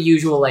 It's not the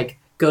usual like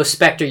ghost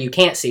specter you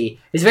can't see.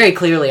 It's very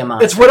clearly a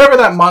monster. It's whatever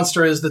that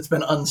monster is that's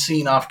been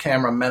unseen off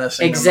camera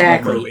menacing.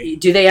 Exactly.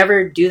 Do they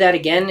ever do that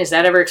again? Is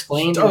that ever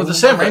explained? Oh, the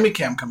Sam Raimi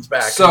Cam comes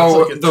back.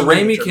 So the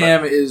Raimi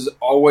Cam is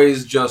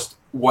always just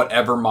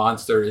whatever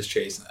monster is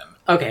chasing them.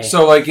 Okay.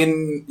 So like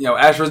in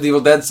Ash vs.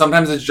 Evil Dead,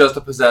 sometimes it's just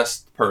a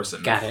possessed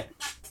person. Got it.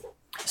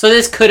 So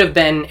this could have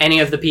been any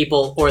of the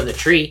people or the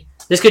tree.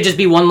 This could just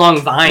be one long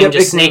vine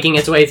snaking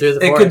its way through the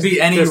forest. It could be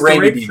any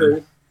Raimi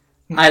demon.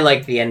 I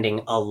like the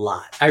ending a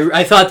lot.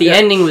 I thought the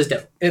ending was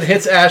dope. It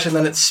hits Ash and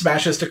then it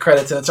smashes to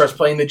credits and it starts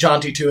playing the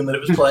jaunty tune that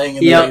it was playing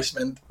in the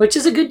basement. Which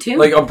is a good tune.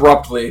 Like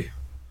abruptly.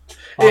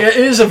 It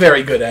is a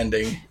very good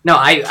ending. No,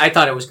 I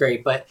thought it was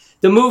great, but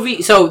the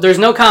movie, so there's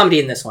no comedy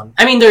in this one.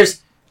 I mean,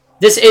 there's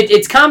this.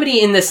 It's comedy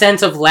in the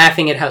sense of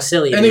laughing at how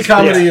silly it is. Any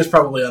comedy is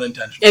probably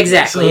unintentional.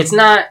 Exactly.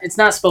 So, it's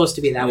not supposed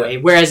to be that way.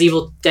 Whereas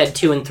Evil Dead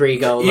 2 and 3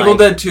 go Evil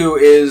Dead 2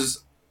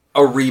 is a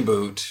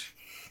reboot.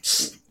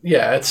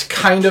 Yeah, it's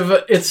kind of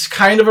a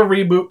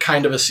reboot,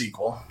 kind of a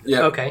sequel.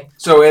 Yeah. Okay.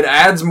 So it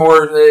adds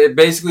more.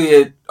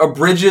 It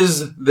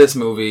abridges this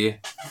movie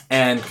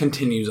and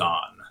continues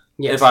on.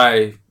 Yes. If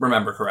I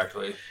remember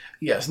correctly.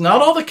 Yes.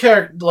 Not all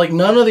the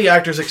none of the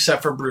actors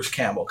except for Bruce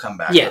Campbell come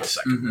back for the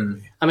second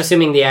movie. I'm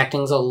assuming the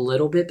acting's a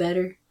little bit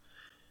better.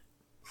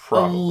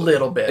 Probably. A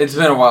little bit. It's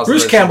been a while.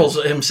 Bruce Campbell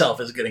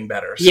himself is getting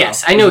better. So.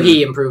 Yes, I know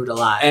he improved a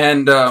lot.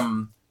 And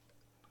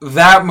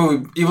that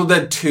movie, Evil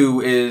Dead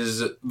 2,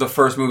 is the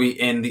first movie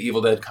in the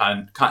Evil Dead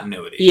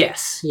continuity.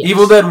 Yes.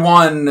 Evil Dead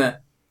 1,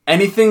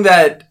 anything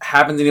that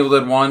happens in Evil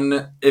Dead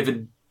 1, if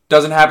it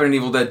doesn't happen in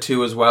Evil Dead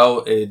 2 as well,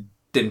 it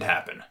didn't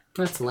happen.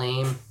 That's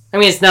lame. I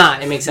mean, it's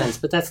not. It makes sense,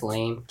 but that's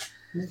lame.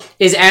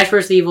 Is Ash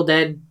vs. the Evil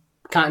Dead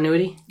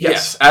continuity?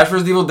 Yes. Ash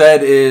vs. Evil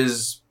Dead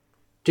is...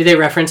 Do they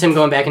reference him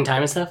going back in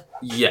time and stuff?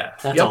 Yeah.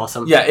 That's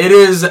awesome. Yeah, it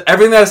is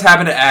everything that has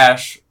happened to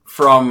Ash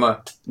from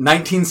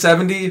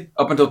 1970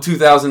 up until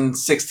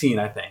 2016,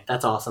 I think.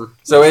 That's awesome.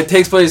 So it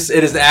takes place,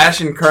 it is Ash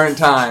in current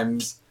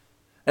times.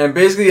 And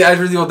basically, Ash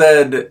vs. Evil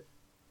Dead,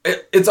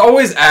 it's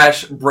always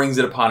Ash brings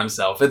it upon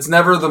himself. It's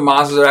never the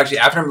monsters are actually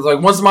after him. It's like,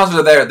 once the monsters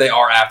are there, they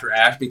are after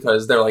Ash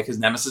because they're like his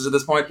nemesis at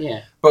this point.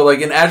 Yeah. But like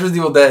in Ash vs.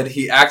 Evil Dead,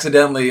 he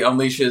accidentally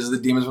unleashes the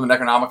demons from the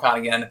Necronomicon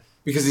again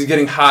because he's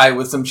getting high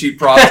with some cheap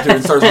prostitute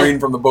and starts reading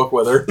from the book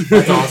with her.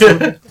 That's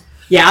awesome.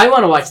 Yeah, I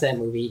want to watch that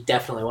movie.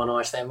 Definitely want to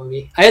watch that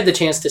movie. I had the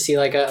chance to see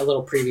like a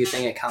little preview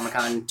thing at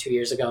Comic-Con 2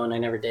 years ago, and I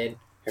never did.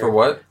 For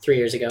what? 3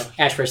 years ago.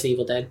 Ash vs. the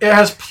Evil Dead.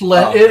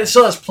 It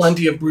still has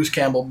plenty of Bruce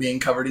Campbell being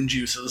covered in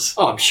juices.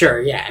 Oh, I'm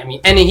sure, yeah. I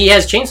mean, and he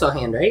has Chainsaw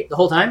Hand, right? The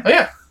whole time? Oh,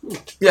 yeah.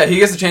 Yeah, he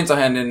gets the chainsaw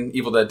hand in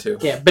Evil Dead 2.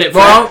 Yeah, but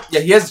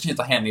he has the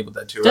chainsaw hand in Evil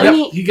Dead 2, right?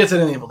 Doesn't he gets it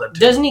in Evil Dead 2.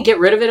 Doesn't he get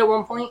rid of it at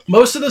one point?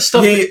 Most of the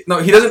stuff... He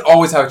doesn't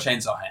always have a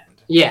chainsaw hand.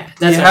 Yeah.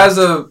 He has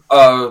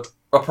a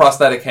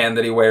prosthetic hand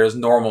that he wears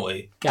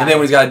normally. And then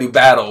when he's got to do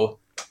battle,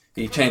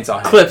 he chainsaw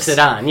hands. Clips it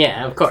on,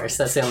 yeah, of course.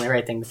 That's the only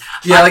right thing.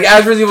 Yeah, like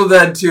Ash vs. Evil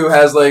Dead 2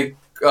 has like,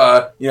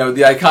 the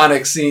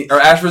iconic scene, or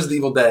Ash vs.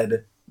 Evil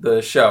Dead,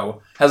 the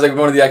show, has like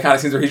one of the iconic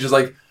scenes where he's just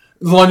like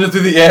lunging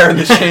through the air and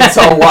the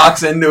chainsaw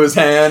walks into his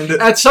hand.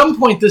 At some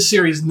point, this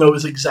series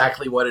knows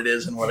exactly what it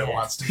is and what it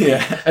wants to be.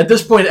 Yeah. At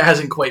this point, it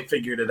hasn't quite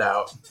figured it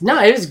out. No,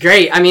 it was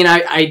great. I mean,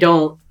 I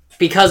don't...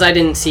 Because I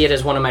didn't see it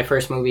as one of my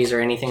first movies or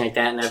anything like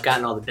that, and I've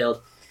gotten all the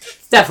build,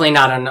 it's definitely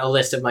not on a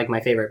list of like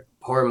my favorite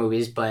horror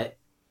movies, but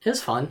it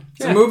was fun.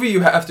 It's a movie you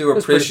have to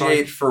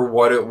appreciate for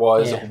what it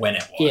was when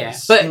it was. Yeah,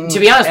 but to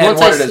be honest,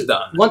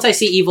 once I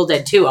see Evil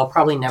Dead 2, I'll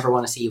probably never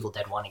want to see Evil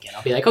Dead 1 again.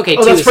 I'll be like, okay,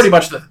 that's pretty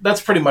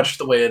much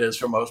the way it is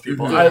for most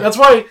people. Mm-hmm.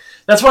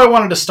 That's why I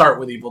wanted to start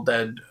with Evil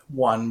Dead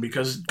 1,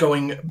 because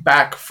going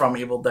back from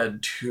Evil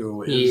Dead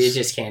 2 is... You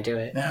just can't do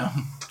it. Yeah.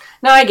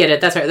 No, I get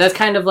it. That's right. That's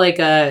kind of like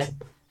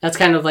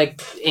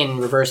in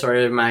reverse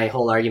order my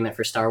whole argument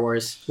for Star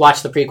Wars.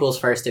 Watch the prequels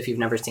first if you've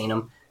never seen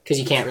them, because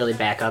you can't really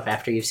back up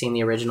after you've seen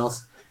the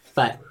originals.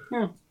 But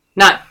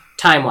not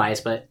time-wise,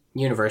 but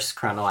universe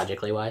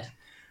chronologically-wise.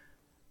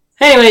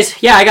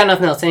 Anyways, yeah, I got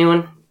nothing else.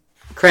 Anyone?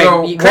 Craig,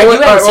 you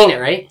haven't seen it,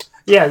 right?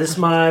 Yeah, this is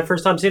my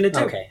first time seeing it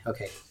too.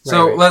 Okay.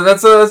 So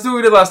let's do what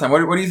we did last time.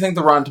 What do you think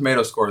the Rotten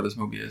Tomatoes score of this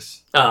movie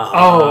is?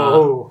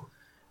 I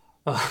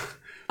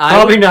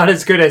Probably not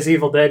as good as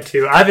Evil Dead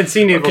 2. I haven't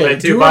seen Evil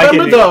Dead 2. Do but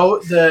remember though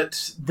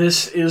that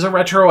this is a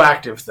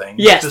retroactive thing.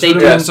 Yes, This they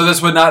would've do. Yeah, been- so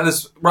this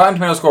Rotten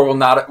Tomato score would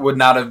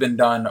not have been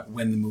done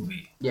when the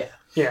movie.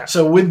 Yeah.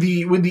 So with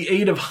the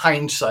aid of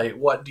hindsight,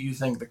 what do you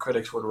think the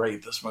critics would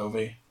rate this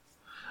movie?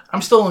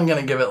 I'm still only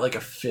going to give it like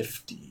a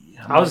 50.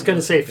 I was going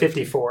to say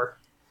 54.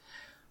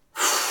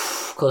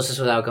 Closest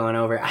without going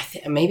over.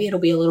 Maybe it'll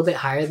be a little bit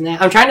higher than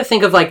that. I'm trying to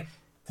think of like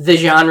the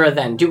genre.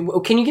 Then,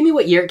 can you give me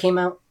what year it came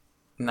out?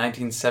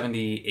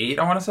 1978,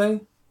 I want to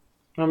say.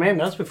 Oh man,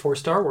 that's before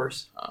Star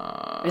Wars.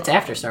 It's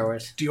after Star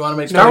Wars. Do you want to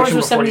make Star Wars prediction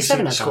was before you see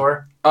 77, the I thought.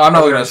 score? Oh, I'm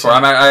not looking at the score.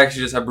 I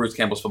actually just have Bruce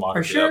Campbell's filmography. Are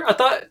you sure? up. I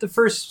thought the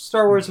first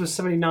Star Wars was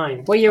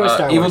 79. What year was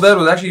Star Evil Wars? Dead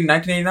was actually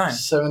 1989.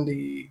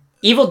 70.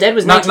 Evil Dead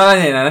was Not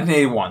 19...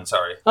 1981.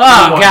 Sorry.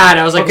 Oh god,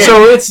 I was like,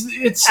 So it's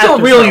still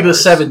After really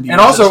Star the Wars. 70s.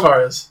 And also- as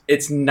far as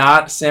It's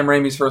not Sam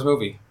Raimi's first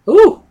movie.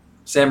 ooh.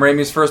 Sam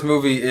Raimi's first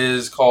movie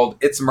is called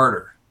It's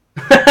Murder.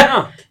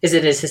 Oh. Is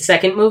it his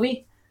second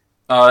movie?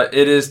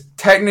 It is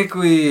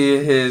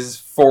technically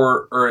Sam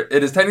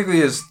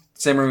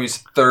Raimi's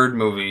third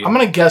movie. I'm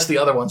going to guess the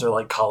other ones are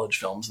like college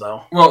films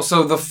though. Well,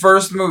 so the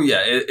first movie,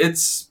 yeah,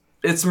 it's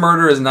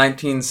Murder is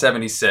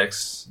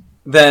 1976.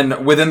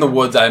 Then Within the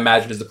Woods, I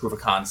imagine, is the proof of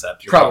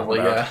concept. You're Probably,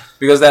 talking about. yeah.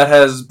 Because that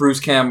has Bruce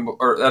Campbell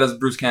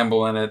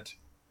in it,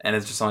 and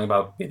it's just something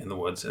about being in the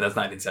woods. And that's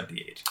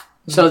 1978.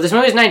 So this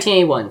movie is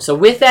 1981. So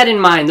with that in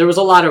mind, there was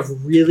a lot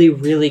of really,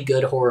 really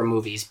good horror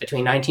movies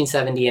between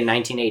 1970 and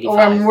 1985.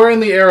 Oh, I mean, we're in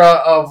the era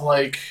of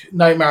like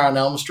Nightmare on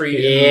Elm Street,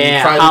 and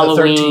Yeah, Friday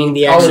Halloween,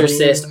 The Halloween,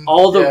 Exorcist,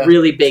 all the yeah.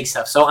 really big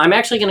stuff. So I'm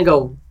actually going to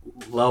go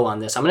low on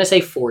this. I'm going to say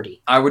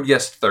 40. I would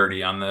guess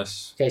 30 on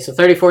this. Okay, so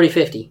 30, 40,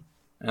 50.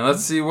 And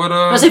let's see what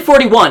I'm going to say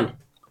 41.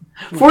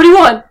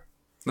 41!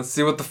 let's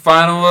see what the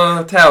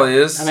final tally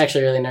is. I'm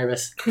actually really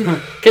nervous.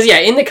 Because, yeah,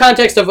 in the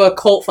context of a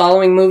cult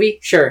following movie,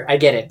 sure, I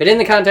get it. But in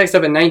the context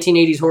of a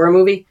 1980s horror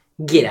movie,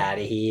 get out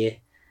of here.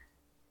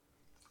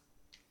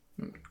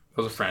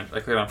 Those are French. I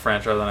clicked on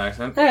French rather than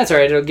accent. That's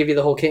alright, it'll give you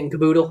the whole kit and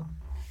caboodle.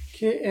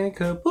 Kit and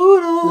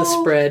caboodle. The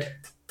spread,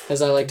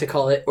 as I like to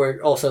call it,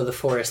 or also the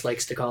forest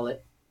likes to call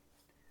it.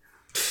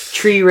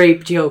 Tree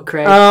rape joke,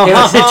 Craig. Oh, It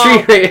was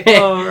a tree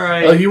rape. All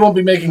right. Oh, you won't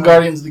be making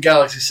Guardians of the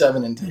Galaxy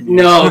 7 in 10 years.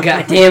 No,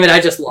 god damn it, I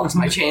just lost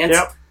my chance.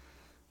 Yep.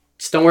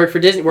 Just don't work for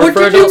Disney. Work What for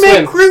did Adult you make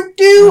Swim. Groot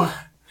do?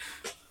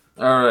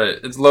 Alright,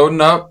 it's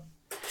loading up.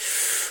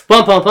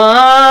 Bum, bum,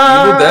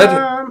 bum. Evil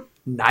Dead?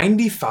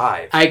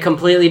 95. I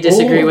completely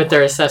disagree Ooh. with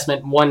their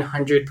assessment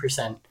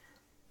 100%.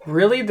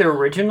 Really? The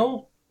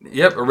original?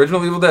 Yep,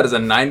 original Evil Dead is a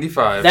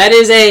 95. That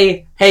is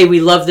a, hey,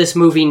 we love this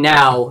movie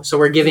now, so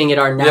we're giving it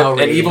our now Yep, and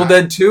rating. Evil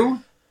Dead 2,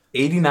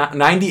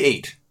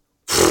 98.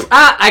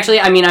 Actually,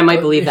 I mean, I might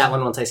believe that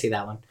one once I see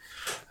that one.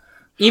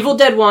 Evil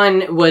Dead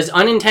 1 was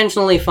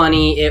unintentionally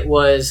funny. It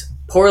was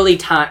poorly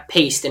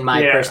paced, in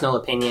my personal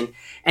opinion,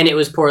 and it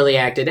was poorly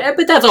acted.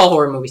 But that's all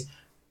horror movies.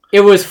 It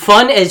was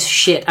fun as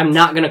shit. I'm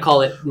not going to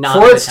call it not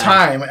For its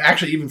time,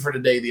 actually, even for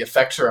today, the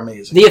effects are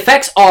amazing. The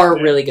effects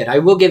are really good. I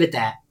will give it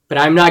that. But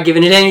I'm not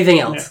giving it anything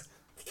else.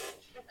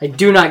 I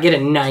do not get a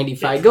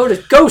 95.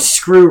 Go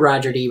screw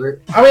Roger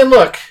Ebert. I mean,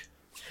 look,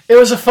 it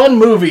was a fun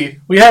movie.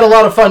 We had a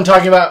lot of fun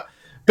talking about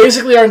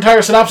basically our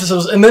entire synopsis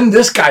was, and then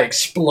this guy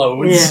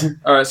explodes. Yeah.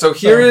 Alright, so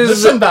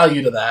There's some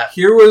value to that.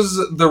 Here was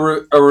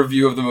a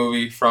review of the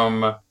movie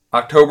from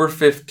October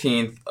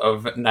 15th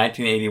of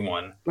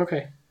 1981.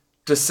 Okay.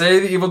 To say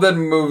the Evil Dead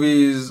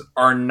movies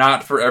are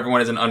not for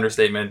everyone is an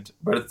understatement,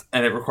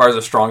 and it requires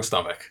a strong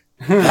stomach.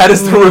 That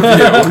is the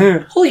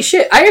review. Holy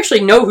shit, I actually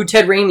know who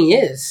Ted Raimi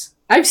is.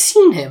 I've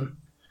seen him.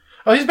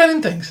 Oh, he's been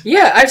in things.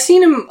 Yeah, I've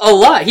seen him a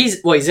lot. He's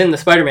in the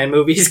Spider-Man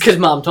movies because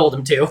Mom told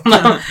him to.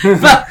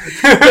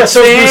 Yeah,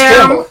 so is Bruce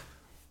Campbell.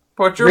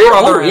 Put your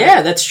brother in.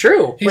 Yeah, that's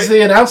true. He's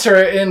the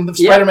announcer in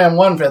Spider-Man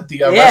 1 at the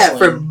Yeah,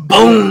 for wrestling.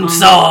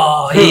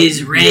 Bonesaw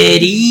is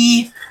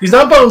ready. He's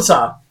not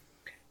Bonesaw.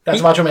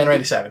 That's Macho Man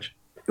Randy Savage.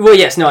 Well,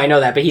 yes, no, I know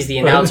that, but he's the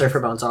announcer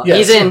for Bonesaw. Yes.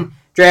 He's in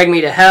Drag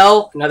Me to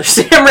Hell, another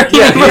Sam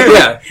Raimi movie.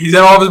 Yeah, he's in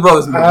all of his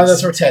brothers' movies.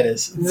 That's where Ted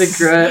is.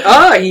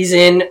 He's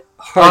in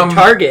Hard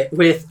Target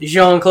with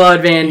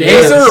Jean-Claude Van Damme.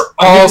 These are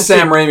all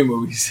Sam Raimi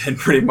movies, and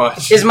pretty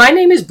much. Is My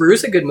Name is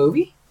Bruce a good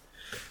movie?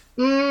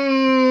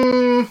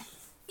 Can't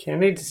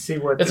need to see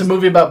what. It's a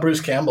movie about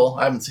Bruce Campbell.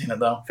 I haven't seen it,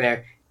 though.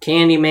 Fair.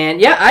 Candyman.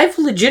 Yeah, I've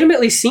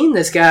legitimately seen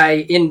this guy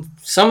in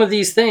some of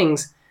these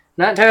things.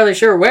 Not entirely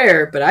sure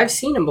where, but I've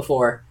seen him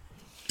before.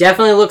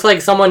 Definitely looks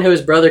like someone who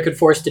his brother could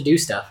force to do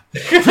stuff.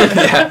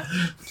 Yeah.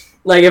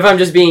 Like, if I'm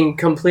just being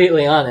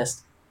completely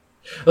honest.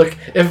 Look,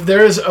 if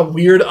there is a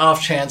weird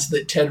off chance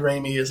that Ted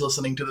Raimi is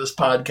listening to this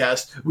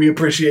podcast, we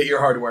appreciate your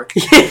hard work.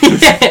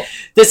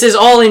 This is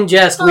all in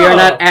jest. We are Oh.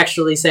 not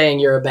actually saying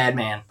you're a bad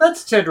man.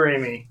 That's Ted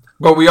Raimi.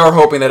 But we are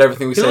hoping that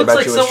everything we He say looks about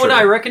like you is someone true.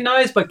 I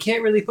recognize, but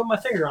can't really put my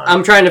finger on.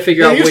 I'm trying to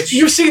figure out which...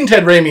 You've seen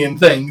Ted Raimi in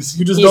things.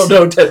 You just He's-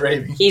 don't know Ted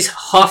Raimi. He's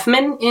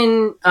Hoffman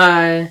in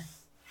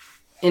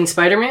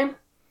Spider-Man?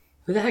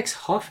 Who the heck's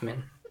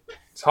Hoffman?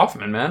 It's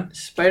Hoffman, man.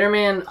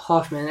 Spider-Man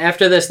Hoffman.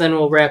 After this, then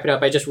we'll wrap it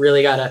up. I just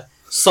really gotta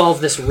solve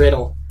this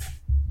riddle.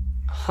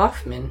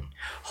 Hoffman?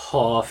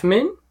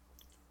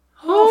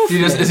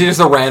 Is he just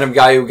a random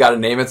guy who got a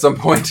name at some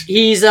point?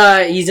 He's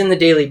in the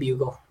Daily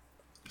Bugle.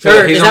 So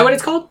Or, is that what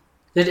it's called?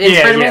 In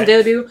Spider-Man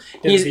Daily Bugle?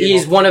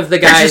 He's one of the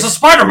guys. He's a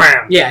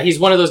Spider-Man! Yeah, he's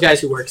one of those guys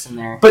who works in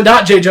there. But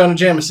not J. Jonah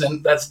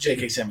Jameson. That's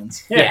J.K.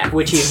 Simmons. Yeah,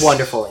 which he's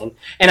wonderful in.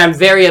 And I'm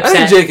very I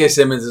upset. think J.K.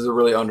 Simmons is a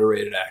really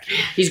underrated actor.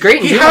 He's great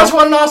in He Juno. has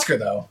won an Oscar,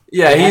 though.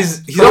 Yeah, he's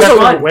Also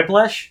also...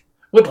 Whiplash?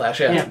 Whiplash,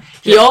 yeah. Yeah.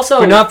 He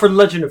also... But not for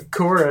Legend of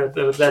Korra,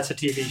 though. That's a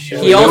TV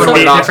show. He also- It would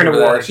be a Oscar different for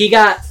that. award. He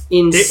got did he?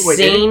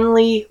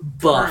 insanely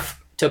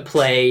buff to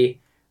play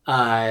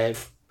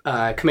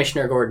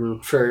Commissioner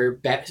Gordon for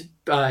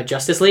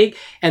Justice League,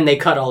 and they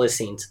cut all his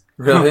scenes.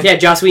 Really? Yeah,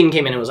 Joss Whedon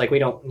came in and was like, we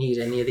don't need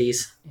any of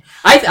these.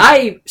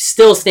 I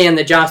still stand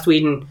that Joss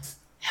Whedon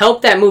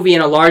helped that movie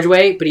in a large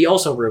way, but he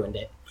also ruined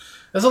it.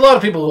 There's a lot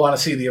of people who want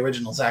to see the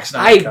original Zack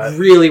Snyder cut.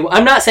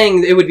 I'm not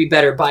saying it would be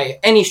better by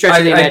any stretch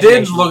of the I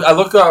imagination. did look. I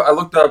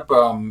looked up,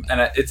 and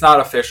it's not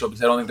official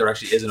because I don't think there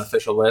actually is an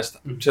official list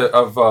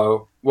of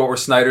what were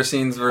Snyder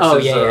scenes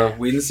versus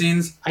Whedon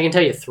scenes. I can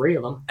tell you 3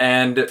 of them.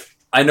 And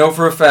I know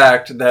for a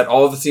fact that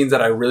all of the scenes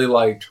that I really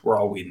liked were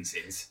all Whedon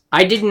scenes.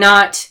 I did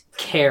not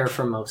care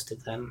for most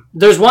of them.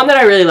 There's one that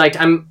I really liked.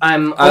 I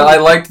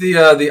liked the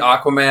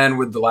Aquaman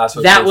with the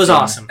last. That was scene.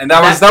 awesome. And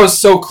that was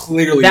so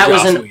clearly that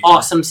Joss was an Whedon.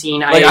 awesome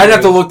scene. Like I'd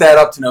have to look that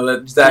up to know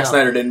that Zack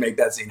Snyder didn't make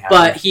that scene happen.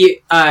 But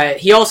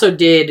he also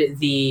did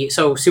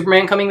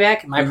Superman coming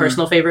back. My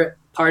personal favorite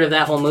part of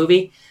that whole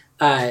movie.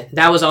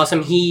 That was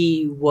awesome.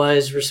 He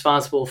was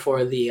responsible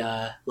for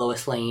the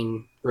Lois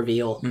Lane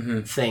reveal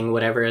thing,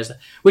 whatever is,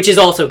 which is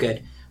also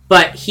good.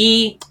 But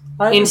I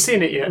haven't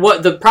seen it yet.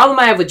 What the problem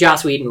I have with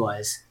Joss Whedon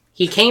was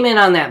he came in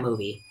on that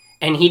movie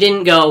and he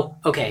didn't go,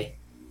 okay,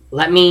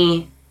 let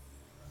me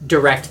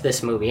direct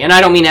this movie. And I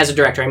don't mean as a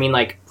director. I mean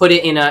like put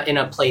it in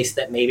a place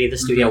that maybe the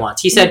studio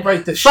wants. He said,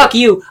 "Fuck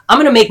you! I'm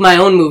gonna make my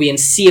own movie and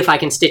see if I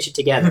can stitch it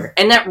together."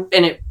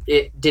 and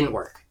it didn't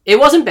work. It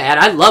wasn't bad.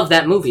 I love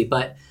that movie,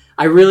 but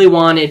I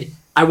want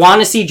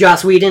to see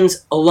Joss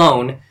Whedon's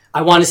alone.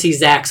 I want to see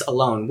Zack's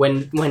alone.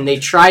 When they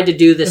tried to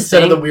do this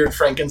Instead thing, of the weird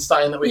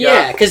Frankenstein that we got.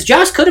 yeah, because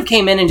Joss could have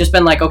came in and just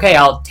been like, okay,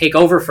 I'll take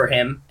over for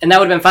him, and that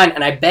would have been fine,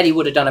 and I bet he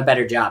would have done a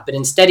better job. But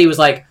instead he was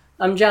like,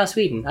 I'm Joss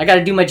Whedon. I got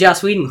to do my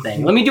Joss Whedon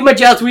thing. Let me do my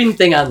Joss Whedon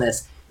thing on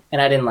this.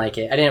 And I didn't like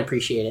it. I didn't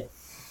appreciate it.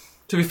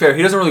 to be fair,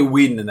 he doesn't really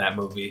Whedon in that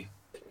movie.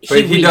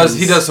 But he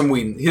does some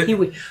Whedon. The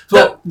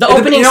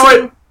opening you know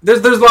scene... what?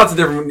 There's lots of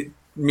different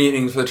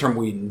meanings for the term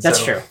Whedon. That's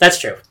so. true. That's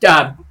true.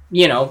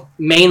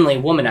 Mainly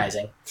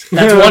womanizing.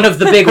 That's one of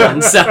the big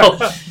ones. So,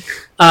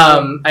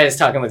 I was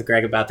talking with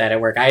Greg about that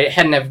at work. I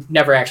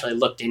never actually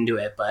looked into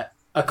it, but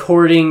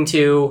according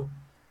to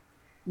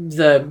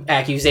the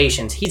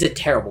accusations, he's a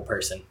terrible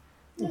person.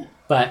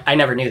 But I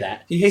never knew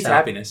that. He hates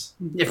happiness.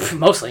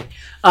 Mostly.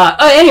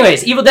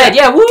 Anyways, Evil Dead.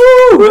 Yeah, woo!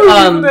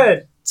 Evil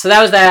Dead. So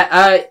that was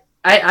that.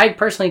 I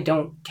personally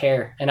don't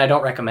care, and I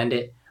don't recommend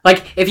it.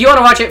 Like, if you want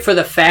to watch it for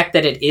the fact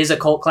that it is a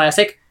cult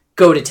classic,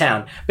 go to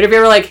town. But if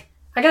you're like,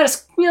 I gotta,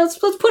 let's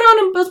put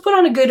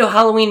on a good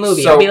Halloween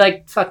movie. So, I'd be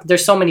like, fuck,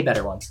 there's so many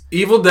better ones.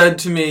 Evil Dead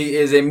to me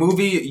is a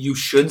movie you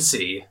should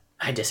see.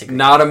 I disagree.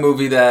 Not a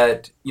movie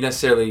that you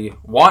necessarily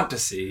want to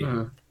see,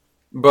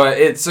 but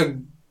it's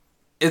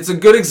a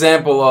good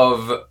example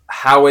of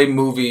how a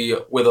movie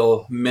with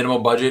a minimal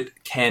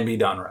budget can be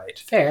done right.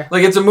 Fair.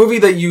 Like, it's a movie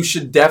that you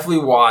should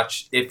definitely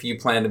watch if you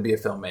plan to be a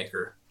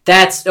filmmaker.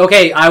 That's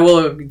okay.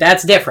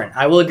 That's different.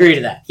 I will agree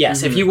to that.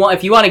 Yes, if you want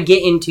to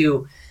get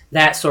into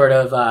that sort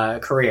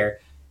of career,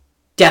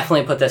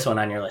 definitely put this one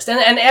on your list.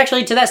 And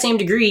actually, to that same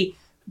degree,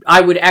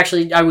 I would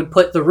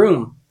put The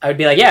Room. I would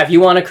be like, yeah, if you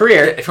want a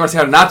career, If you want to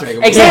see how not to make a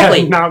movie.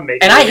 exactly. Not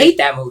make And it. I hate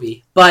that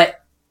movie.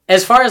 But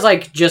as far as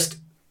like just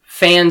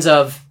fans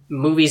of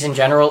movies in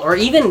general, or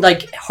even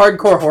like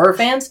hardcore horror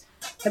fans,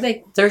 I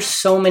think there's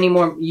so many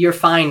more. You're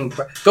fine.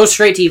 Go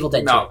straight to Evil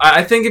Dead 2. No,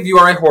 I think if you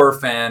are a horror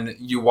fan,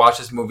 you watch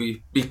this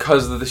movie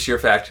because of the sheer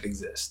fact it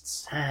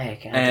exists. I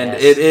And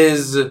guess. it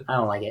is, I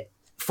don't like it.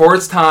 for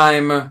its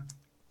time,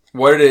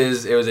 what it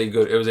is, it was a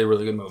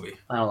really good movie.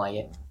 I don't like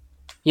it.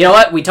 You know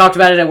what? We talked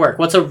about it at work.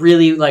 What's a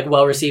really like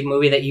well-received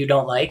movie that you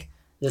don't like?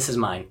 This is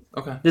mine.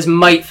 Okay. This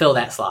might fill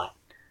that slot.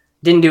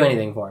 Didn't do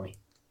anything for me.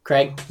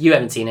 Craig, you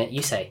haven't seen it.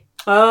 You say.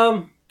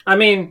 I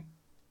mean,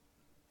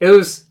 it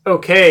was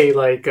okay.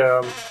 Like,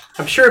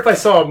 I'm sure if I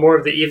saw more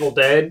of the Evil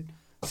Dead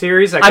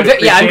series, I'm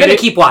going to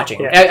keep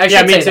watching. Yeah, I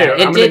should me say too.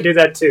 that. I'm going to do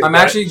that too. I'm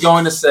but- actually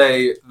going to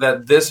say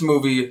that this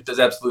movie does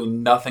absolutely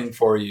nothing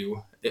for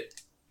you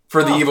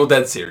for the Evil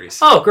Dead series.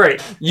 Oh,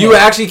 great. You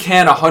actually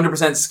can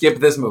 100% skip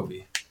this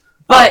movie.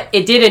 But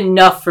it did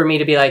enough for me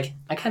to be like,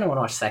 I kind of want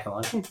to watch the second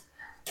one.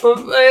 But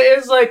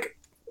it's like,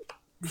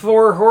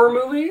 for a horror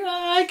movie,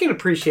 I can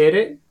appreciate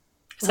it.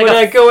 It's like Would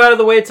I go out of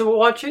the way to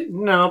watch it?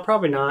 No,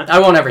 probably not. I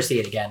won't ever see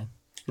it again.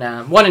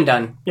 Nah, one and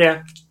done.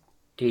 Yeah.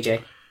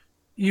 DJ.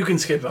 You can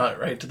skip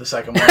right to the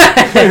second one.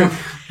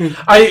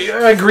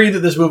 I agree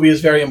that this movie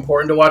is very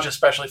important to watch,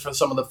 especially for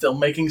some of the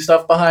filmmaking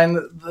stuff behind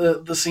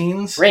the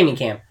scenes. Raimi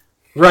Cam.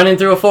 Running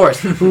through a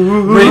forest.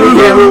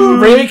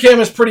 Raimi Cam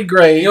is pretty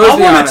great. You know, let's I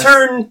be want honest. to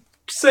turn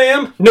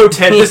Sam. No,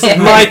 Ted, this is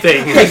my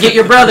thing. Get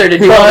your brother to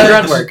do all the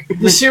grunt work.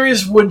 The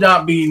series would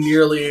not be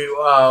nearly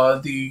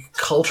the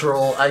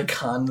cultural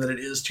icon that it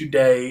is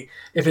today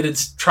if it had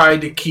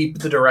tried to keep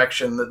the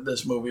direction that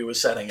this movie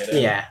was setting it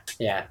in.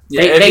 Yeah.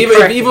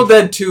 If Evil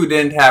Dead 2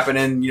 didn't happen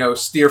and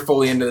steer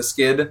fully into the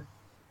skid,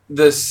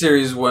 the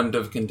series wouldn't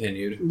have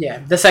continued. Yeah,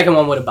 the second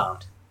one would have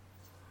bombed.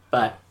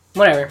 But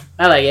whatever,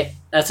 I like it.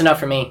 That's enough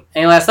for me.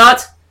 Any last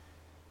thoughts?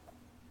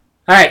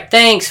 All right,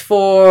 thanks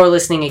for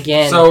listening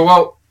again.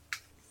 So,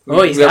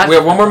 we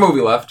have one more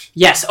movie left.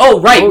 Yes. Oh,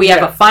 right. We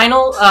have a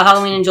final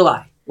Halloween in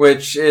July.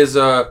 Which is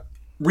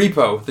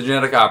Repo, the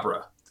Genetic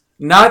Opera.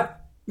 Not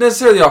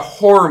necessarily a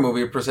horror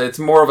movie per se. It's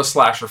more of a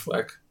slasher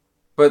flick.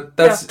 But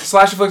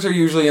slasher flicks are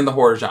usually in the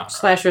horror genre.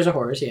 Slashers are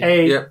horrors,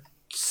 yeah.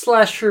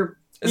 Slasher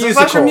It's a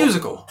slasher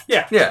musical.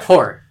 Yeah.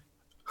 Horror.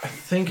 I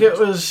think it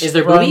was Is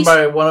there run boobies?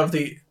 by one of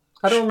the...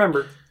 I don't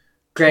remember.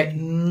 Great.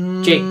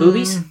 Jake,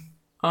 boobies?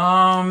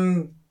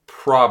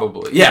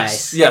 Probably. Yes.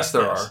 Nice. Yes,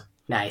 there are.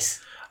 Nice.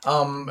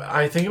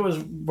 I think it was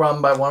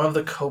run by one of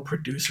the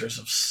co-producers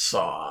of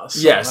Saw. So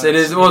Yes, it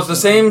is. Well, it's the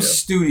same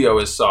studio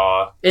as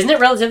Saw. Isn't it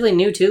relatively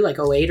new, too? Like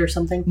 08 or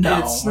something? No,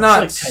 It's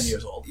not- like 10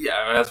 years old.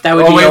 Yeah, That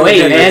would be 08,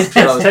 man. it's-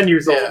 That's 10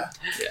 years old.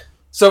 Yeah.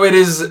 So it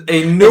is a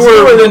It's newer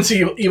newer than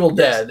Evil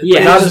Dead. Yeah.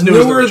 but It not is as new as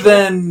the newer original.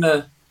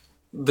 than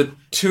the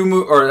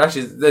two or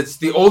actually, it's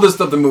the oldest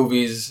of the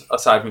movies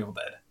aside from Evil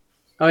Dead.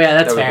 Oh, yeah,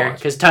 that's That we fair. watched.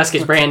 Because Tusk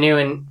is brand new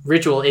and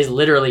Ritual is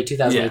literally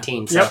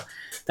 2018. So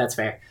that's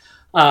fair.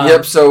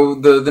 Yep. So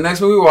the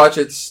next movie we watch,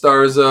 it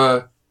stars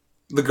the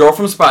girl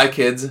from Spy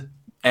Kids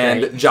and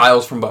Great.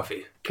 Giles from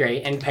Buffy.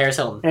 Great. And Paris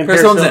Hilton. And Paris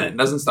Hilton's in it.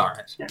 Doesn't star in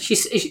it.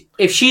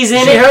 If she's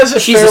in She has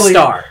it, she's a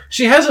star.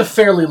 She has a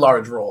fairly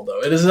large role,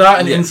 though. It is not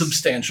an Yes.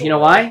 insubstantial. You know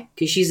role. why?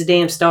 Because she's a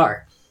damn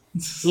star.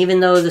 Even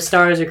though the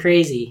stars are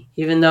crazy.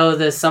 Even though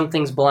the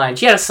something's blind.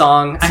 She had a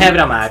song. I have it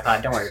on my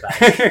iPod. Don't worry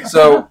about it.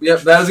 So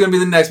yep, that is going to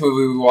be the next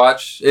movie we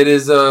watch. It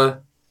is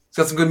it's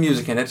got some good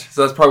music in it.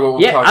 So that's probably what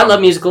we'll Yeah, talk I about.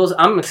 love musicals.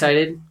 I'm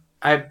excited.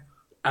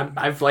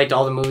 I've liked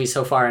all the movies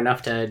so far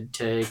enough to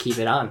keep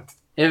it on.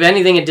 If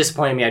anything had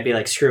disappointed me, I'd be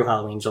like, screw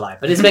Halloween July.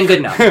 But it's been good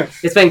enough.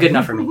 It's been good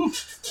enough for me.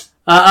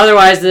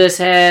 Otherwise, this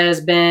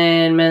has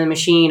been Man the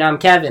Machine. I'm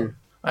Kevin.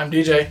 I'm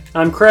DJ.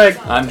 I'm Craig.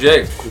 I'm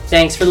Jake.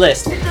 Thanks for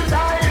listening.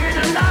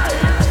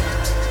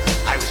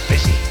 I was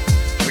busy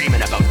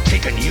dreaming about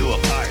taking you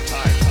apart.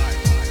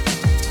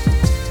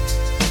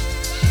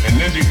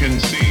 And as you can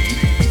see,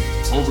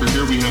 over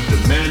here we have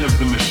the man of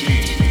the